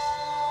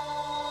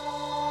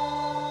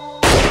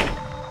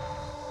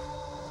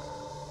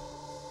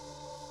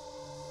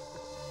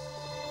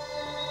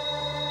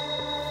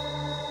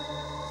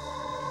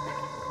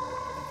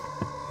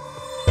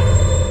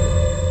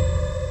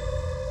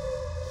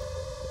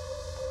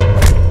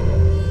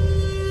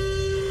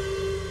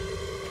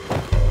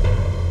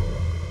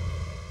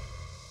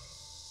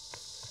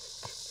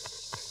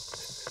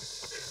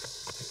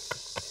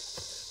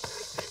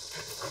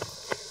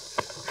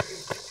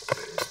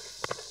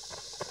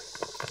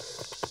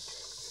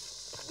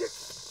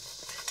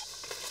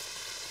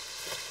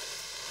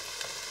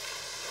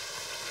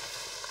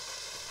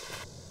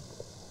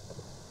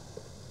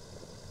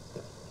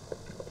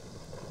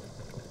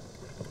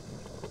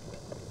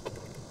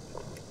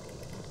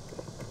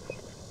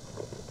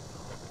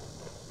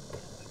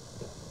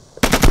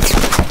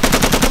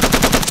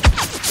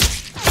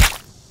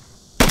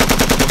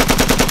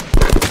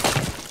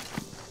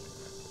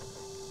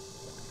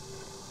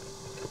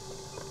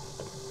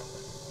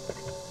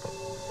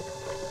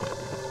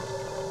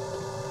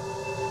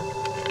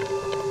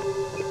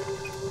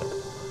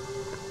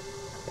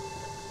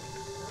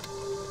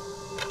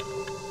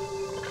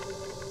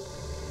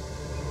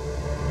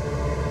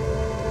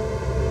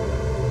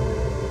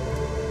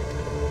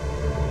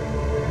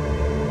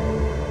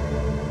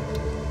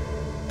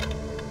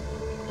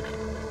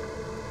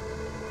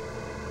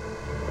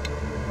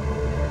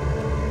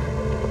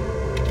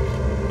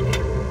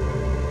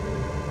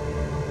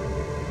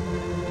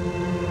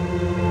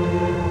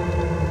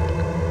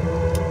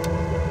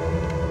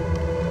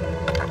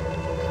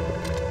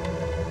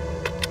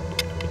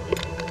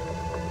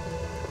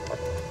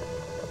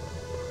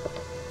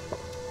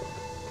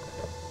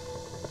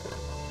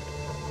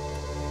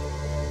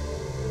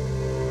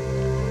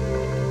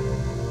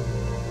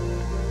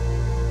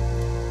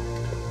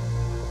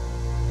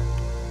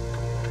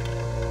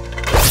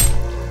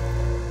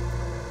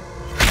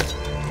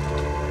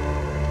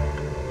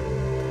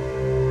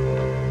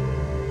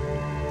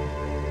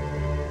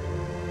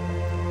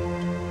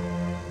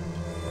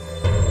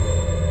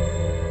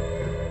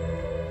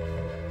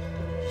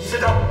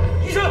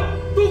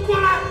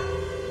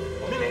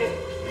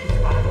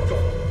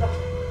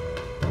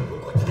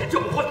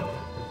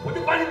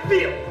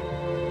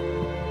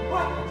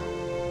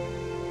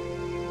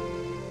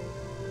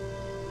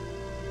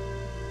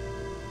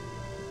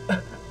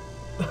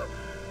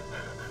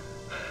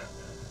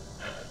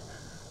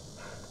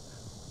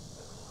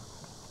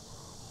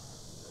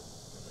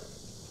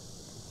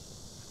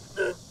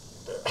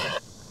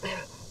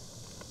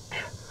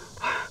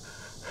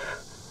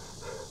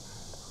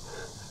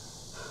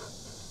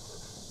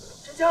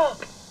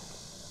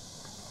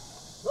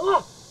能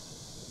啊！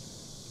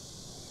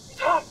你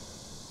瞧，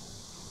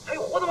还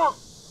有活的吗？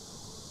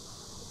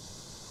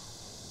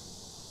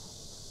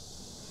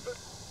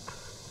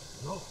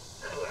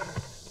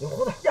有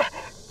活的。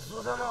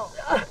苏三呢？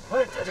哎，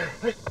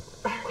对，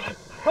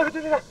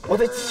我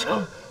的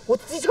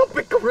机枪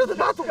被狗日的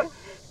拿走了，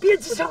别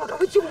机枪了，赶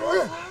快救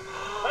人！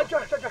哎，这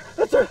儿，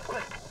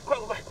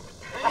快！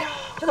哎呀，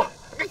知道，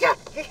别急。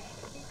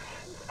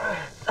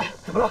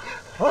怎么了？啊？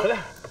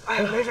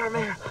哎，没事。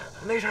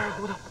没事，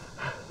骨头，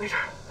没事。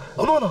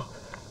老孟呢？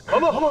老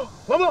孟，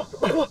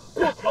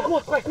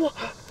快过！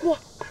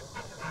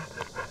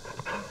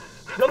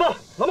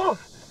老孟，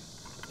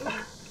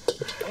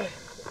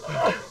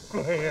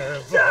没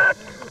儿子，哎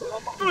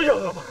呀，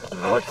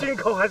我心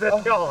口还在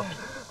跳，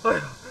哎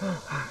呀，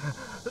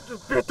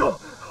别动，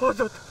我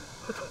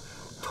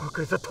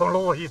鬼子捅了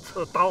我一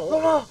次刀。老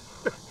孟，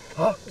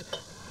啊，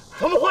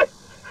怎么回？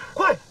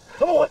快，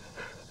怎么回？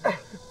哎，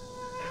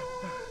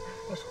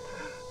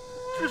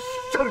这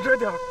省着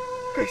点，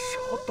给小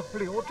董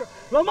留着。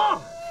老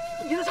孟，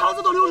你的肠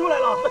子都流出来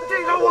了。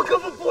这个我可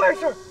不碍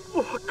事，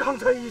我刚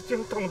才已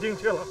经捅进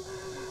去了。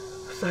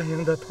三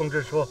营的同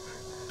志说，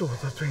肚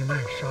子最耐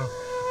伤，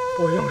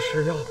不用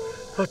食药，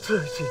他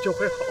自己就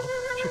会好。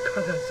去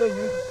看看三营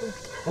的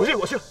同志。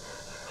我去。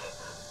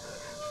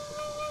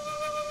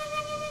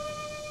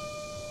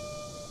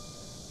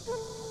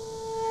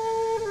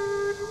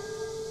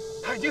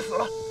他已经死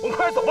了，我们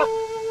快点走吧。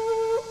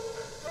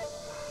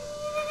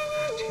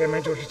前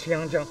面就是青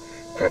阳江，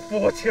快扶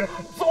我起来。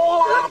走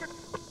了。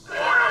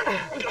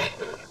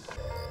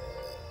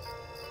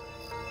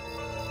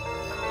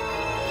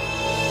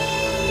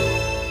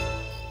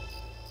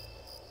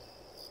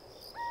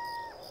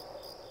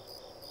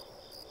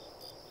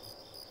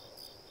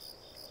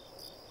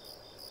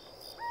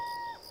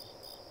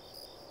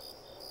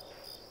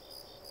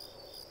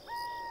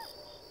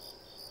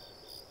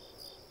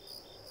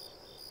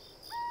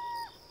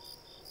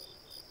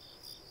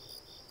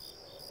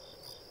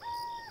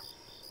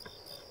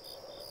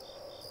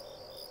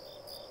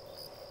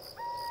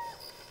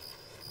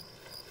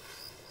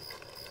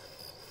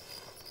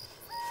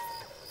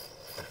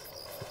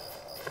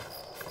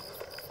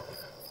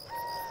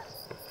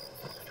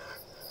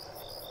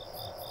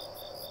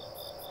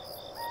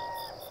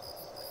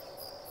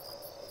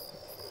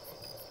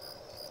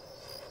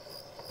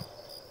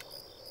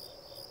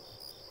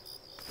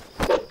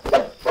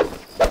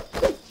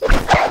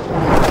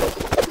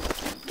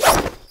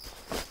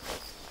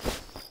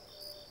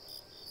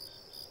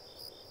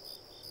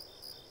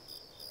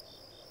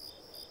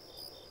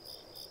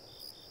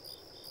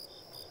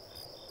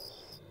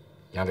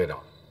杨队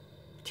长，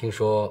听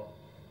说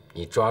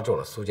你抓住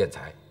了苏建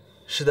才？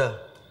是的，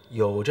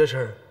有这事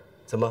儿。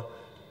怎么，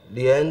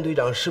连队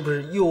长是不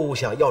是又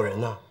想要人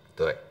呢？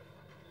对。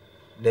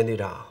连队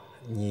长，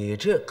你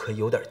这可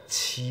有点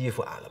欺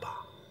负俺了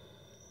吧？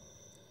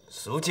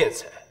苏建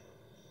才，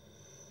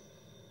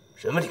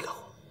什么你干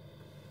活？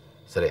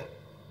司令，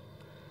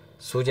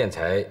苏建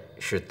才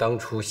是当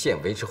初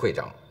县维持会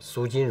长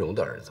苏金荣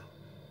的儿子，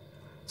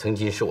曾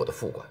经是我的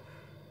副官。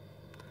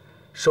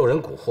受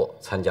人蛊惑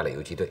参加了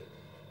游击队，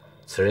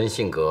此人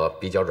性格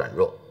比较软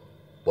弱，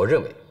我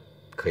认为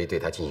可以对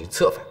他进行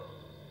策反，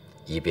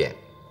以便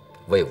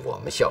为我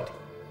们效力。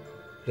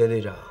连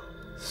队长，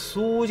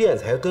苏建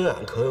才跟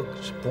俺可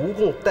是不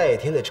共戴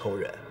天的仇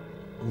人，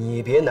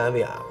你别难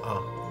为俺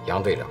啊！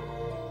杨队长，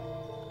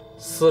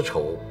私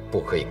仇不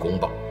可以公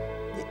报。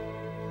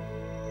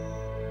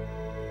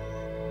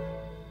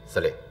司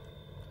令，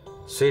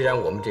虽然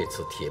我们这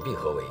次铁壁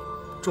合围，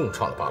重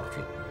创了八路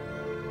军，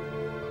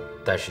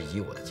但是以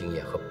我的经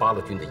验和八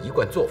路军的一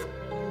贯作风，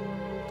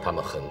他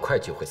们很快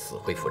就会死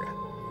灰复燃。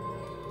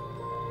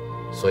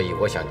所以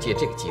我想借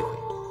这个机会，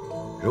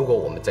如果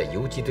我们在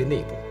游击队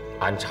内部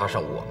安插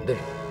上我们的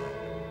人，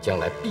将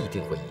来必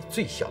定会以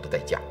最小的代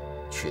价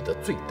取得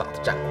最大的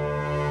战果。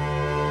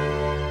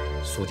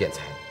苏建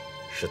才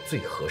是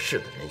最合适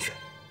的人选。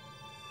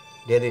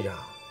连队长，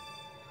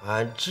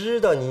俺知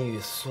道你与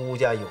苏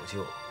家有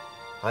旧，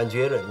俺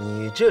觉得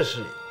你这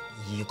是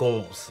以公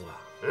无私吧？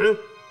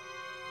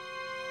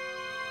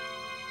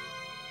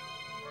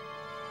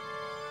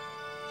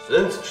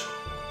孙子说：“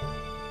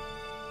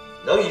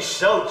能以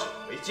上者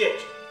为鉴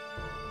者，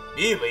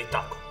必为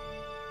大功。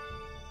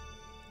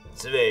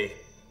此为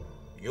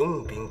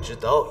用兵之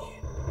道也。”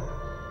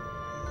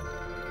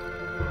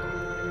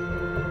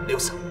刘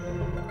桑，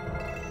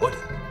我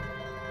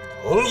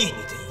同意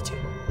你的意见。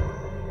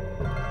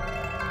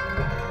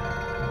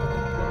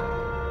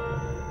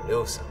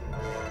刘桑，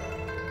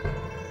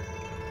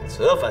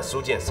策反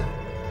苏建才，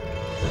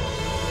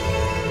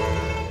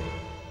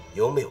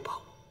有没有把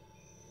握？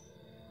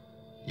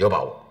有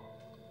把握。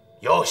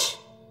有戏，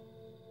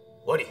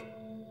我会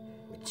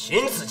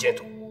亲自监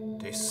督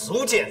对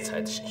苏建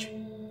才的审讯。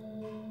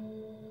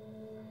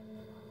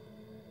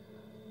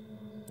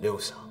刘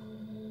桑，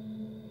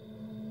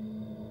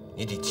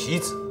你的妻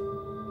子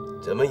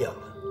怎么样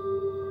了？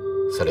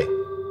司令，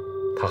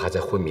她还在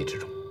昏迷之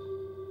中。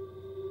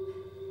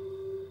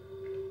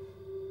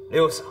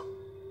刘桑，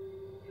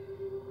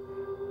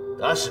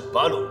她是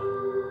八路，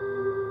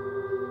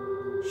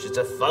是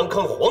在反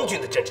抗皇军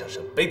的战场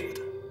上被捕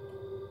的。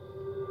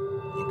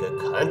应该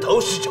看透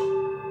始终，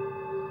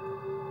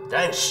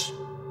但是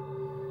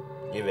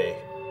因为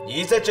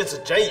你在这次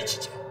战役期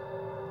间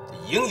的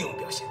英勇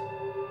表现，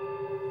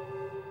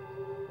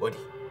我得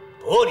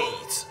剥离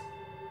一次，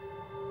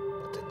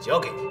把它交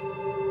给你，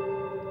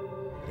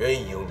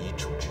任由你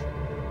处置。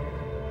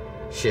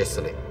谢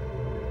司令。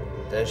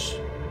但是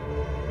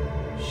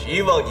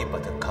希望你把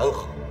它看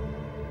好，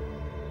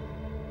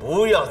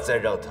不要再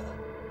让他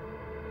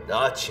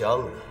拿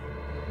枪了。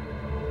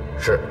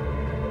是。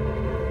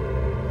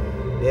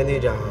连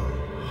队长，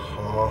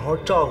好好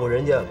照顾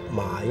人家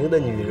马英的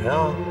女人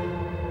啊！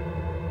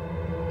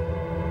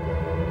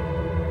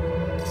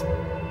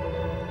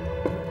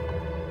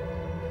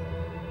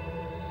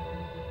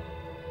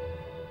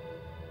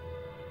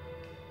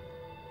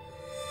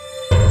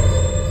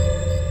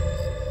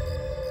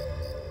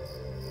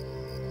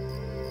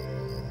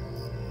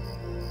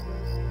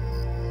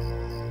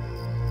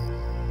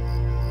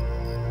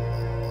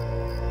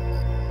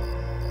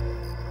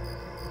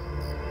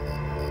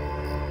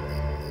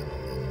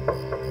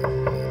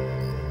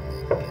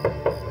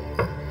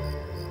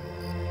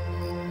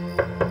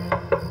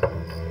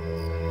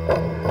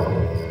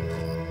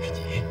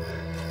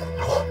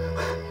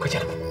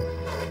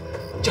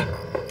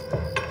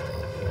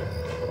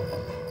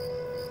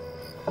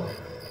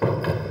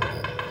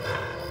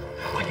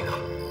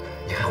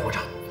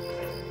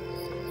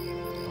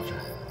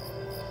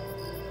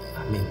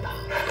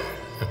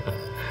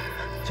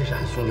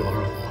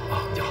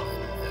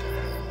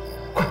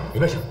里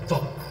面请，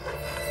走。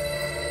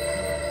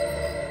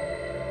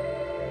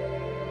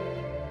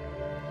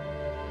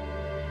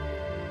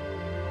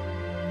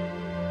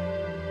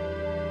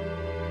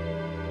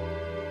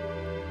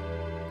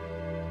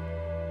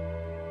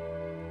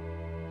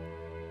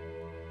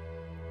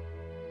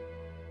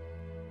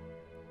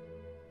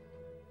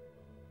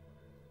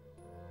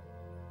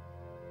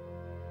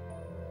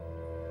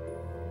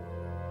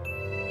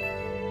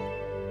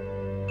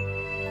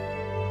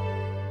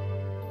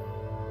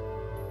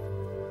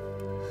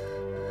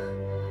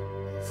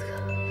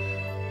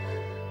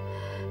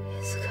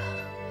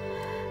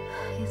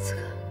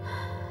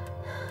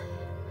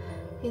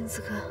英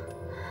子哥，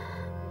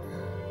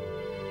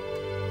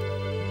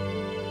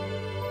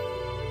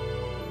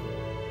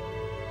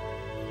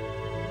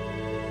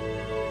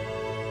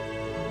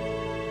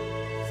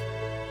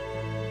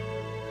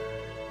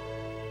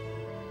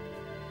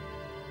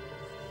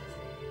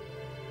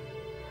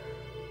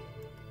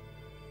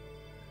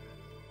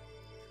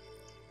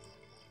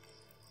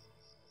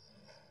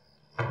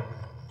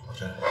老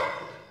郑，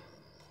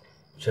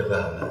这回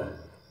俺们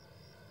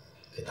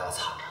给打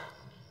惨了，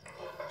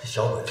这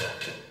小鬼子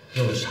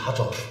用的啥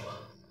招数啊？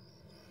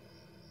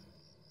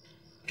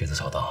这次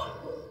扫荡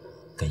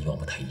跟以往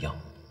不太一样，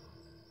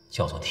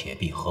叫做铁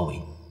壁合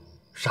围。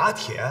啥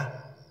铁？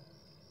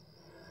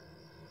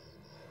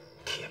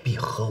铁壁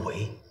合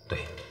围？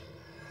对。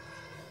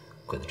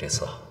鬼子这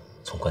次啊，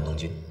从关东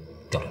军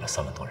调来了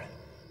3万多人。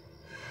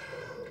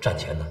战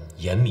前呢，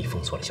严密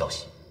封锁了消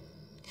息，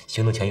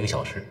行动前1个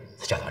小时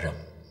才下达任务。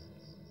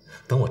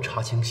等我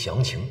查清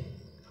详情，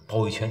包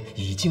围圈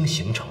已经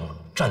形成了，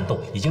战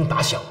斗已经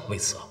打响。为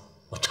此啊，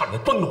我差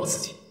点崩了我自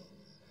己。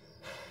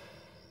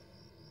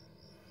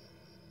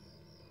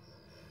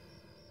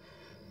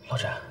老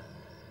詹，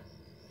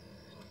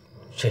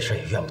这事儿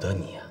也怨不得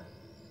你呀。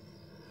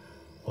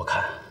我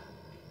看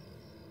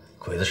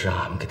鬼子是让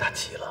俺们给他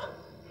急了，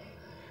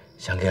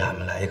想给俺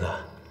们来一个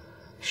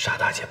傻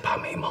大姐拔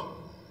眉毛，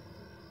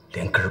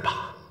连根儿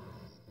拔，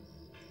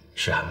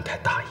是俺们太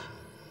大意，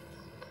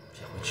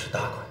这回吃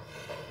大亏。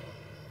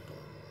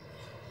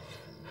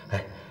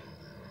哎，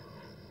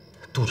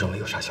杜政委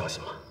有啥消息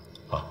吗？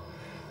啊，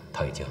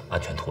他已经安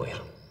全突围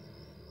了。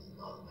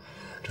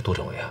这杜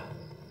政委啊，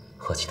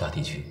和其他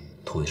地区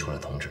突围出来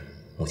的同志，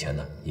目前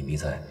呢隐蔽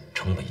在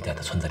城北一带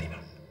的村子里边，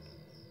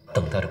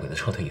等待着鬼子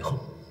撤退以后，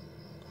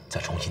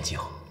再重新集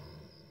合。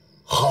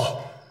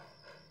好。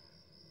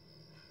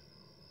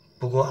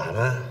不过俺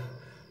们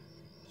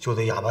就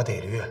得哑巴逮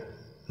驴，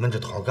闷着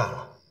头干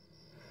了。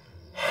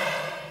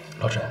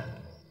老陈，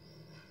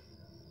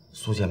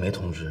苏建梅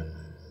同志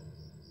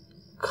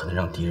可能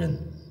让敌人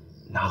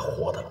拿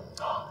活的了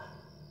啊！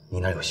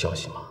你那有消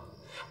息吗？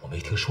我没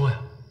听说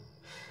呀。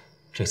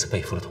这次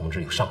被俘的同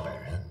志有上百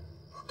人，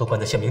都关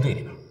在宪兵队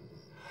里边。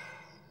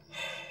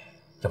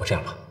要不这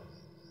样吧，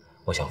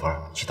我想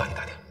法去打听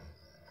打听。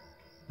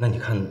那你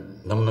看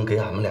能不能给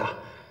俺们俩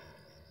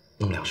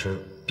弄2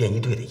身便衣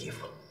队的衣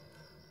服，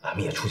俺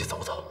们也出去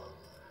走走，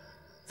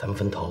咱们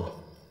分头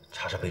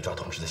查查被抓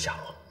同志的下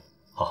落。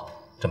好，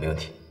这没问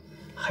题。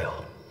还有，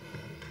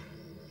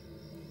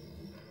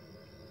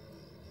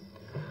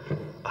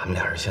俺们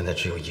俩人现在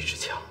只有1支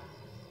枪，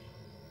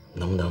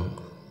能不能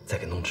再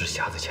给弄支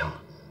匣子枪？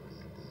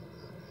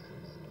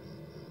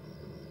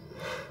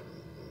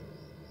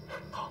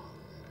好。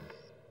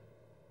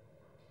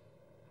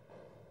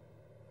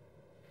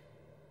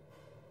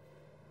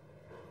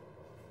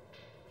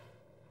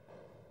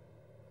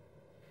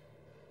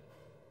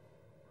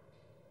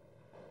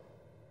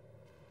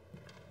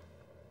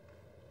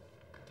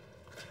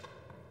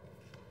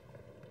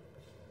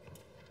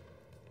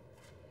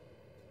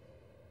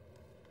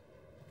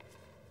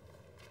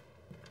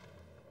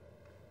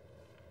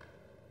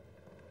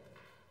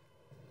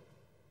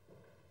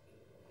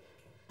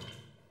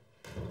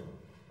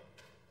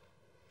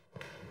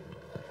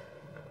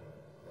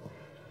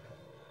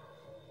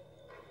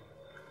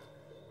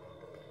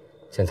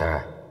现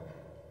在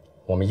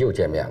我们又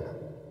见面了。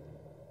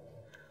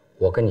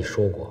我跟你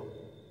说过，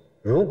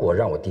如果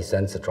让我第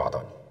3次抓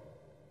到你，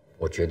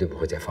我绝对不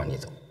会再放你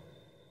走。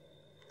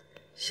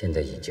现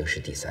在已经是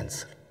第3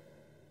次了，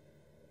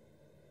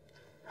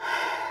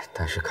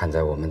但是看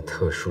在我们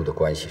特殊的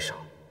关系上，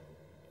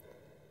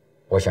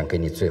我想给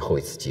你最后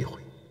一次机会。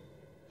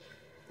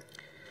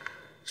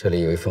这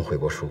里有一份悔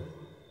过书，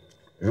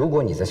如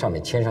果你在上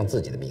面签上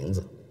自己的名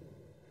字，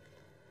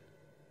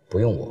不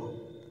用我，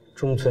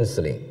中村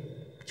司令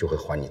就会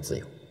还你自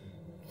由。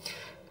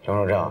刘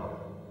守正，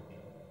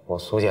我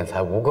苏建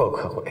才无过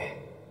可悔，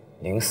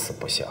宁死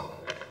不降。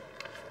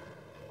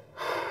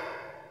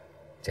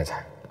建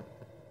才，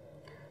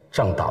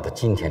仗打到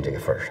今天这个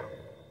份上，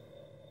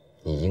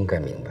你应该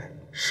明白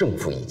胜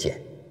负已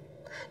见。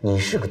你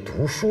是个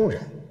读书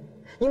人，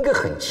应该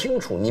很清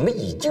楚你们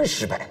已经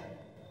失败了，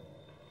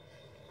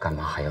干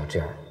嘛还要这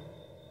样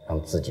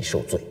让自己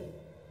受罪？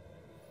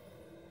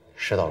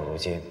事到如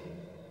今，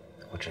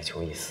我只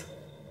求一死。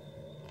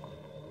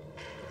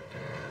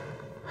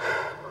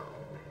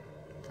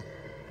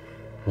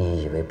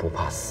你以为不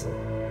怕死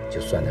就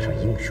算得上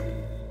英雄，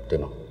对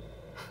吗？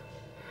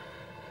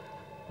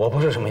我不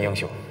是什么英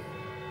雄，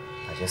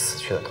那些死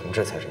去的同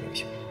志才是英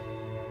雄。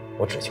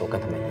我只求跟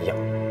他们一样。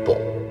不，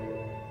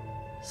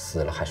死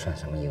了还算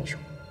什么英雄？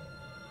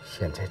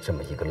现在这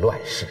么一个乱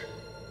世，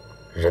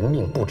人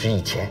命不值一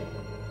钱，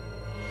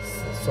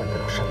死算得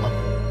了什么？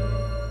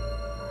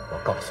我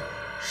告诉你，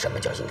什么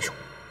叫英雄？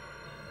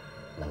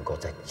能够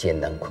在艰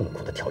难困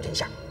苦的条件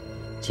下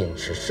坚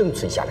持生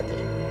存下来的人，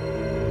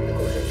能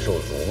够忍受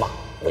辱骂、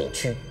委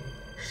屈，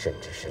甚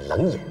至是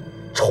冷眼、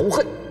仇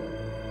恨，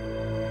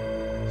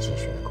继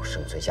续能够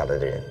生存下来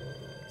的人，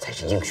才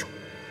是英雄。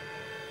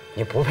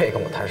你不配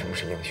跟我谈什么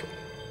是英雄，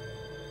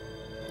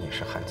你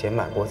是汉奸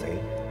卖国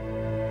贼。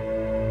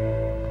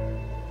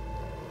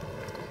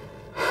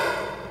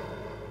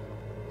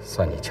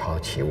算你瞧得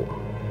起我，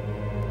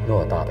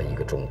偌大的一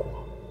个中国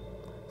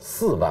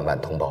，4万万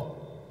同胞，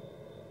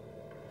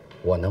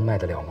我能卖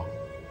得了吗？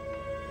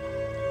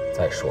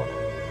再说了，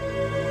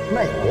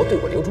卖国对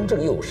我刘忠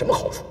正又有什么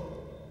好处？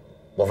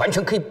我完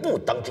全可以不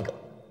当这个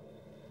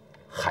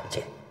汉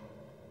奸，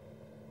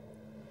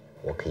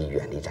我可以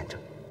远离战争，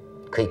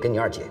可以跟你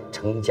二姐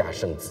成家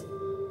生子，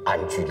安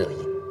居乐业。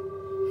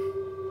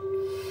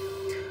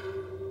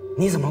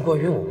你怎么过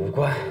与我无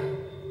关？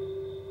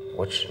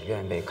我只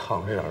愿为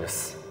抗日而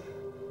死。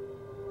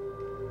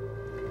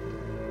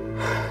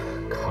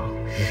抗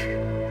日，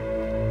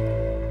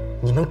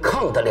你们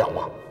抗得了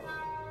吗？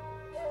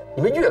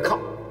你们越抗，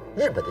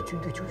日本的军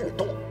队就越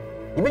多；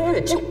你们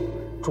越救，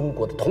中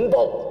国的同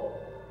胞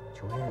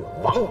就越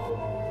亡，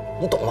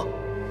你懂吗？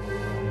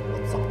我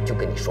早就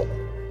跟你说过，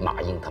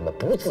马英他们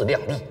不自量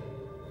力，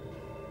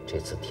这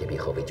次铁壁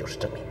合围就是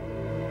证明。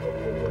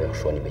不要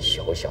说你们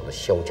小小的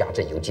萧家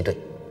镇游击队，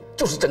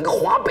就是整个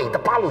华北的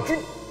八路军，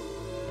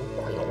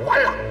都快要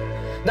完了。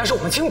那是我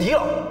们轻敌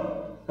了。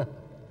哼，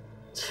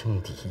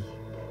轻敌？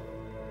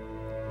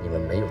你们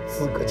没有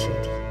资格轻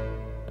敌。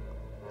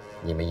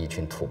你们一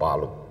群土八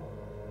路，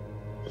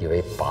以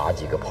为拔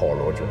几个炮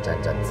楼就沾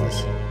沾自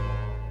喜，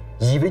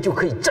以为就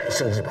可以战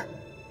胜日本。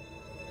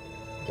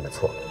你们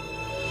错了，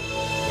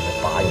你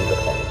们拔一个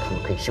炮楼，他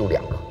们可以修2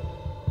个。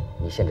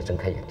你现在睁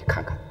开眼睛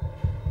看看，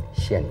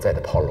现在的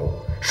炮楼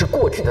是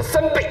过去的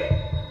3倍。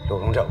刘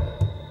荣正，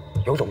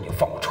有种你就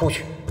放我出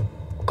去！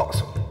我告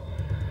诉你，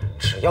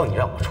只要你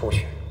让我出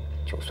去，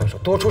就算是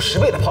多出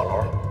10倍的炮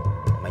楼，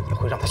我们也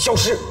会让它消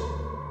失。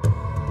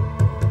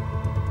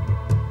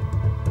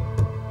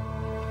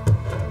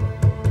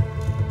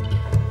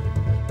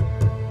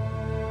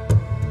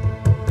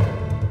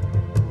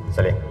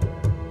司令，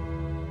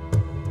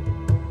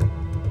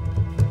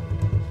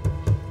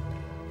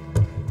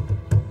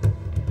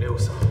刘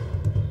嫂，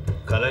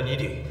看来你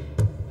的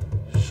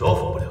说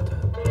服不了他。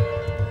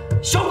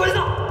小鬼子，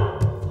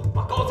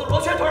把稿子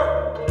落拳腿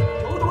儿，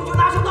有种就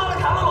拿出刀来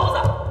砍了老子！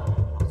老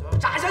子要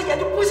眨下眼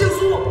就不姓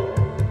苏！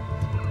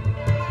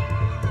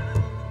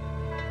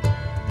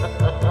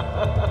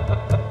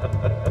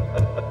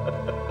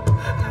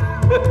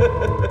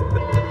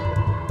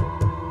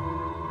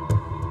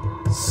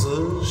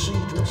死是一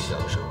种享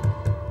受，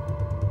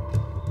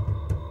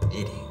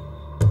你的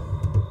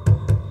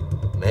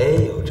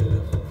没有这个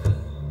福分。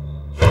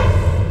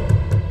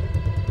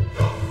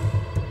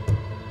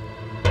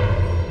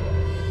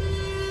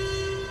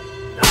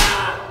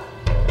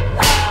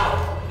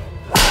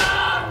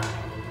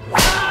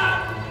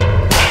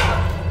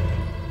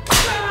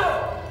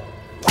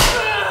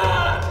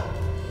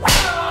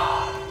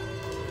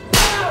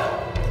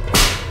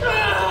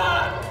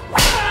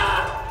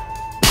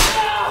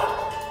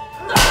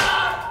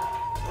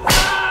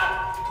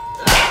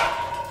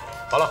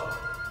好了，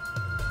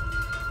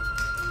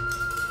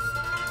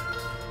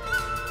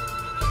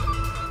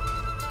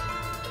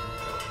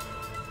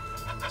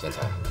建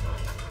才，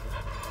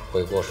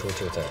悔过书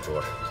就在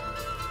桌上，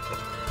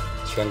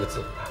签个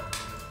字，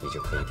你就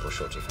可以不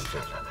受这份罪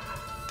了。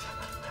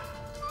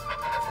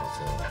否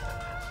则，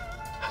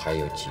还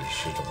有几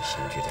十种刑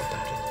具在等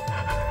着你。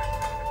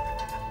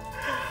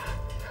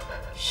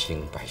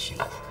兴百姓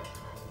苦，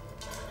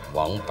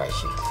亡百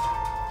姓苦。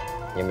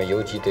你们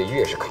游击队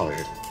越是抗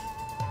日，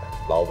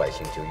老百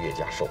姓就越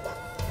加受苦。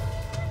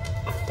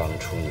当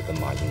初你跟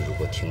马英如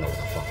果听了我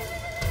的话，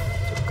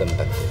就根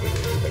本不会有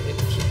日本人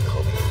的铁臂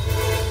合围，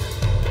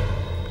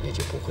也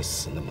就不会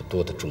死那么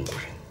多的中国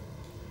人。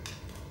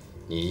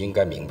你应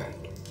该明白，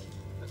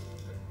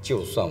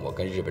就算我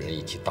跟日本人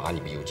一起打你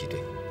们游击队，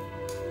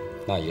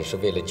那也是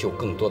为了救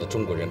更多的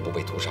中国人不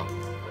被屠杀，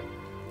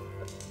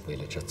为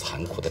了这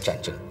残酷的战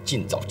争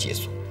尽早结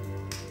束，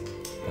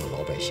让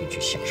老百姓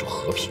去享受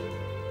和平。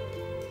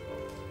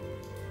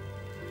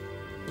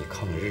你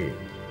抗日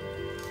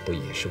不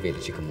也是为了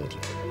这个目的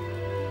吗？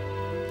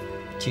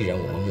既然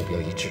我们目标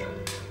一致，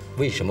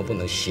为什么不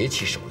能携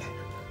起手来，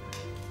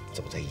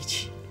走在一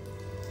起？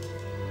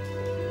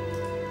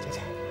佳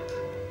佳，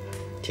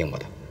听我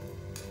的，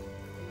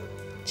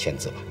签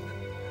字吧。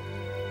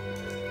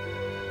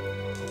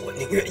我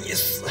宁愿一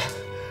死，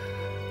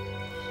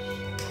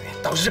不愿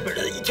当日本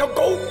人的一条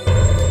狗。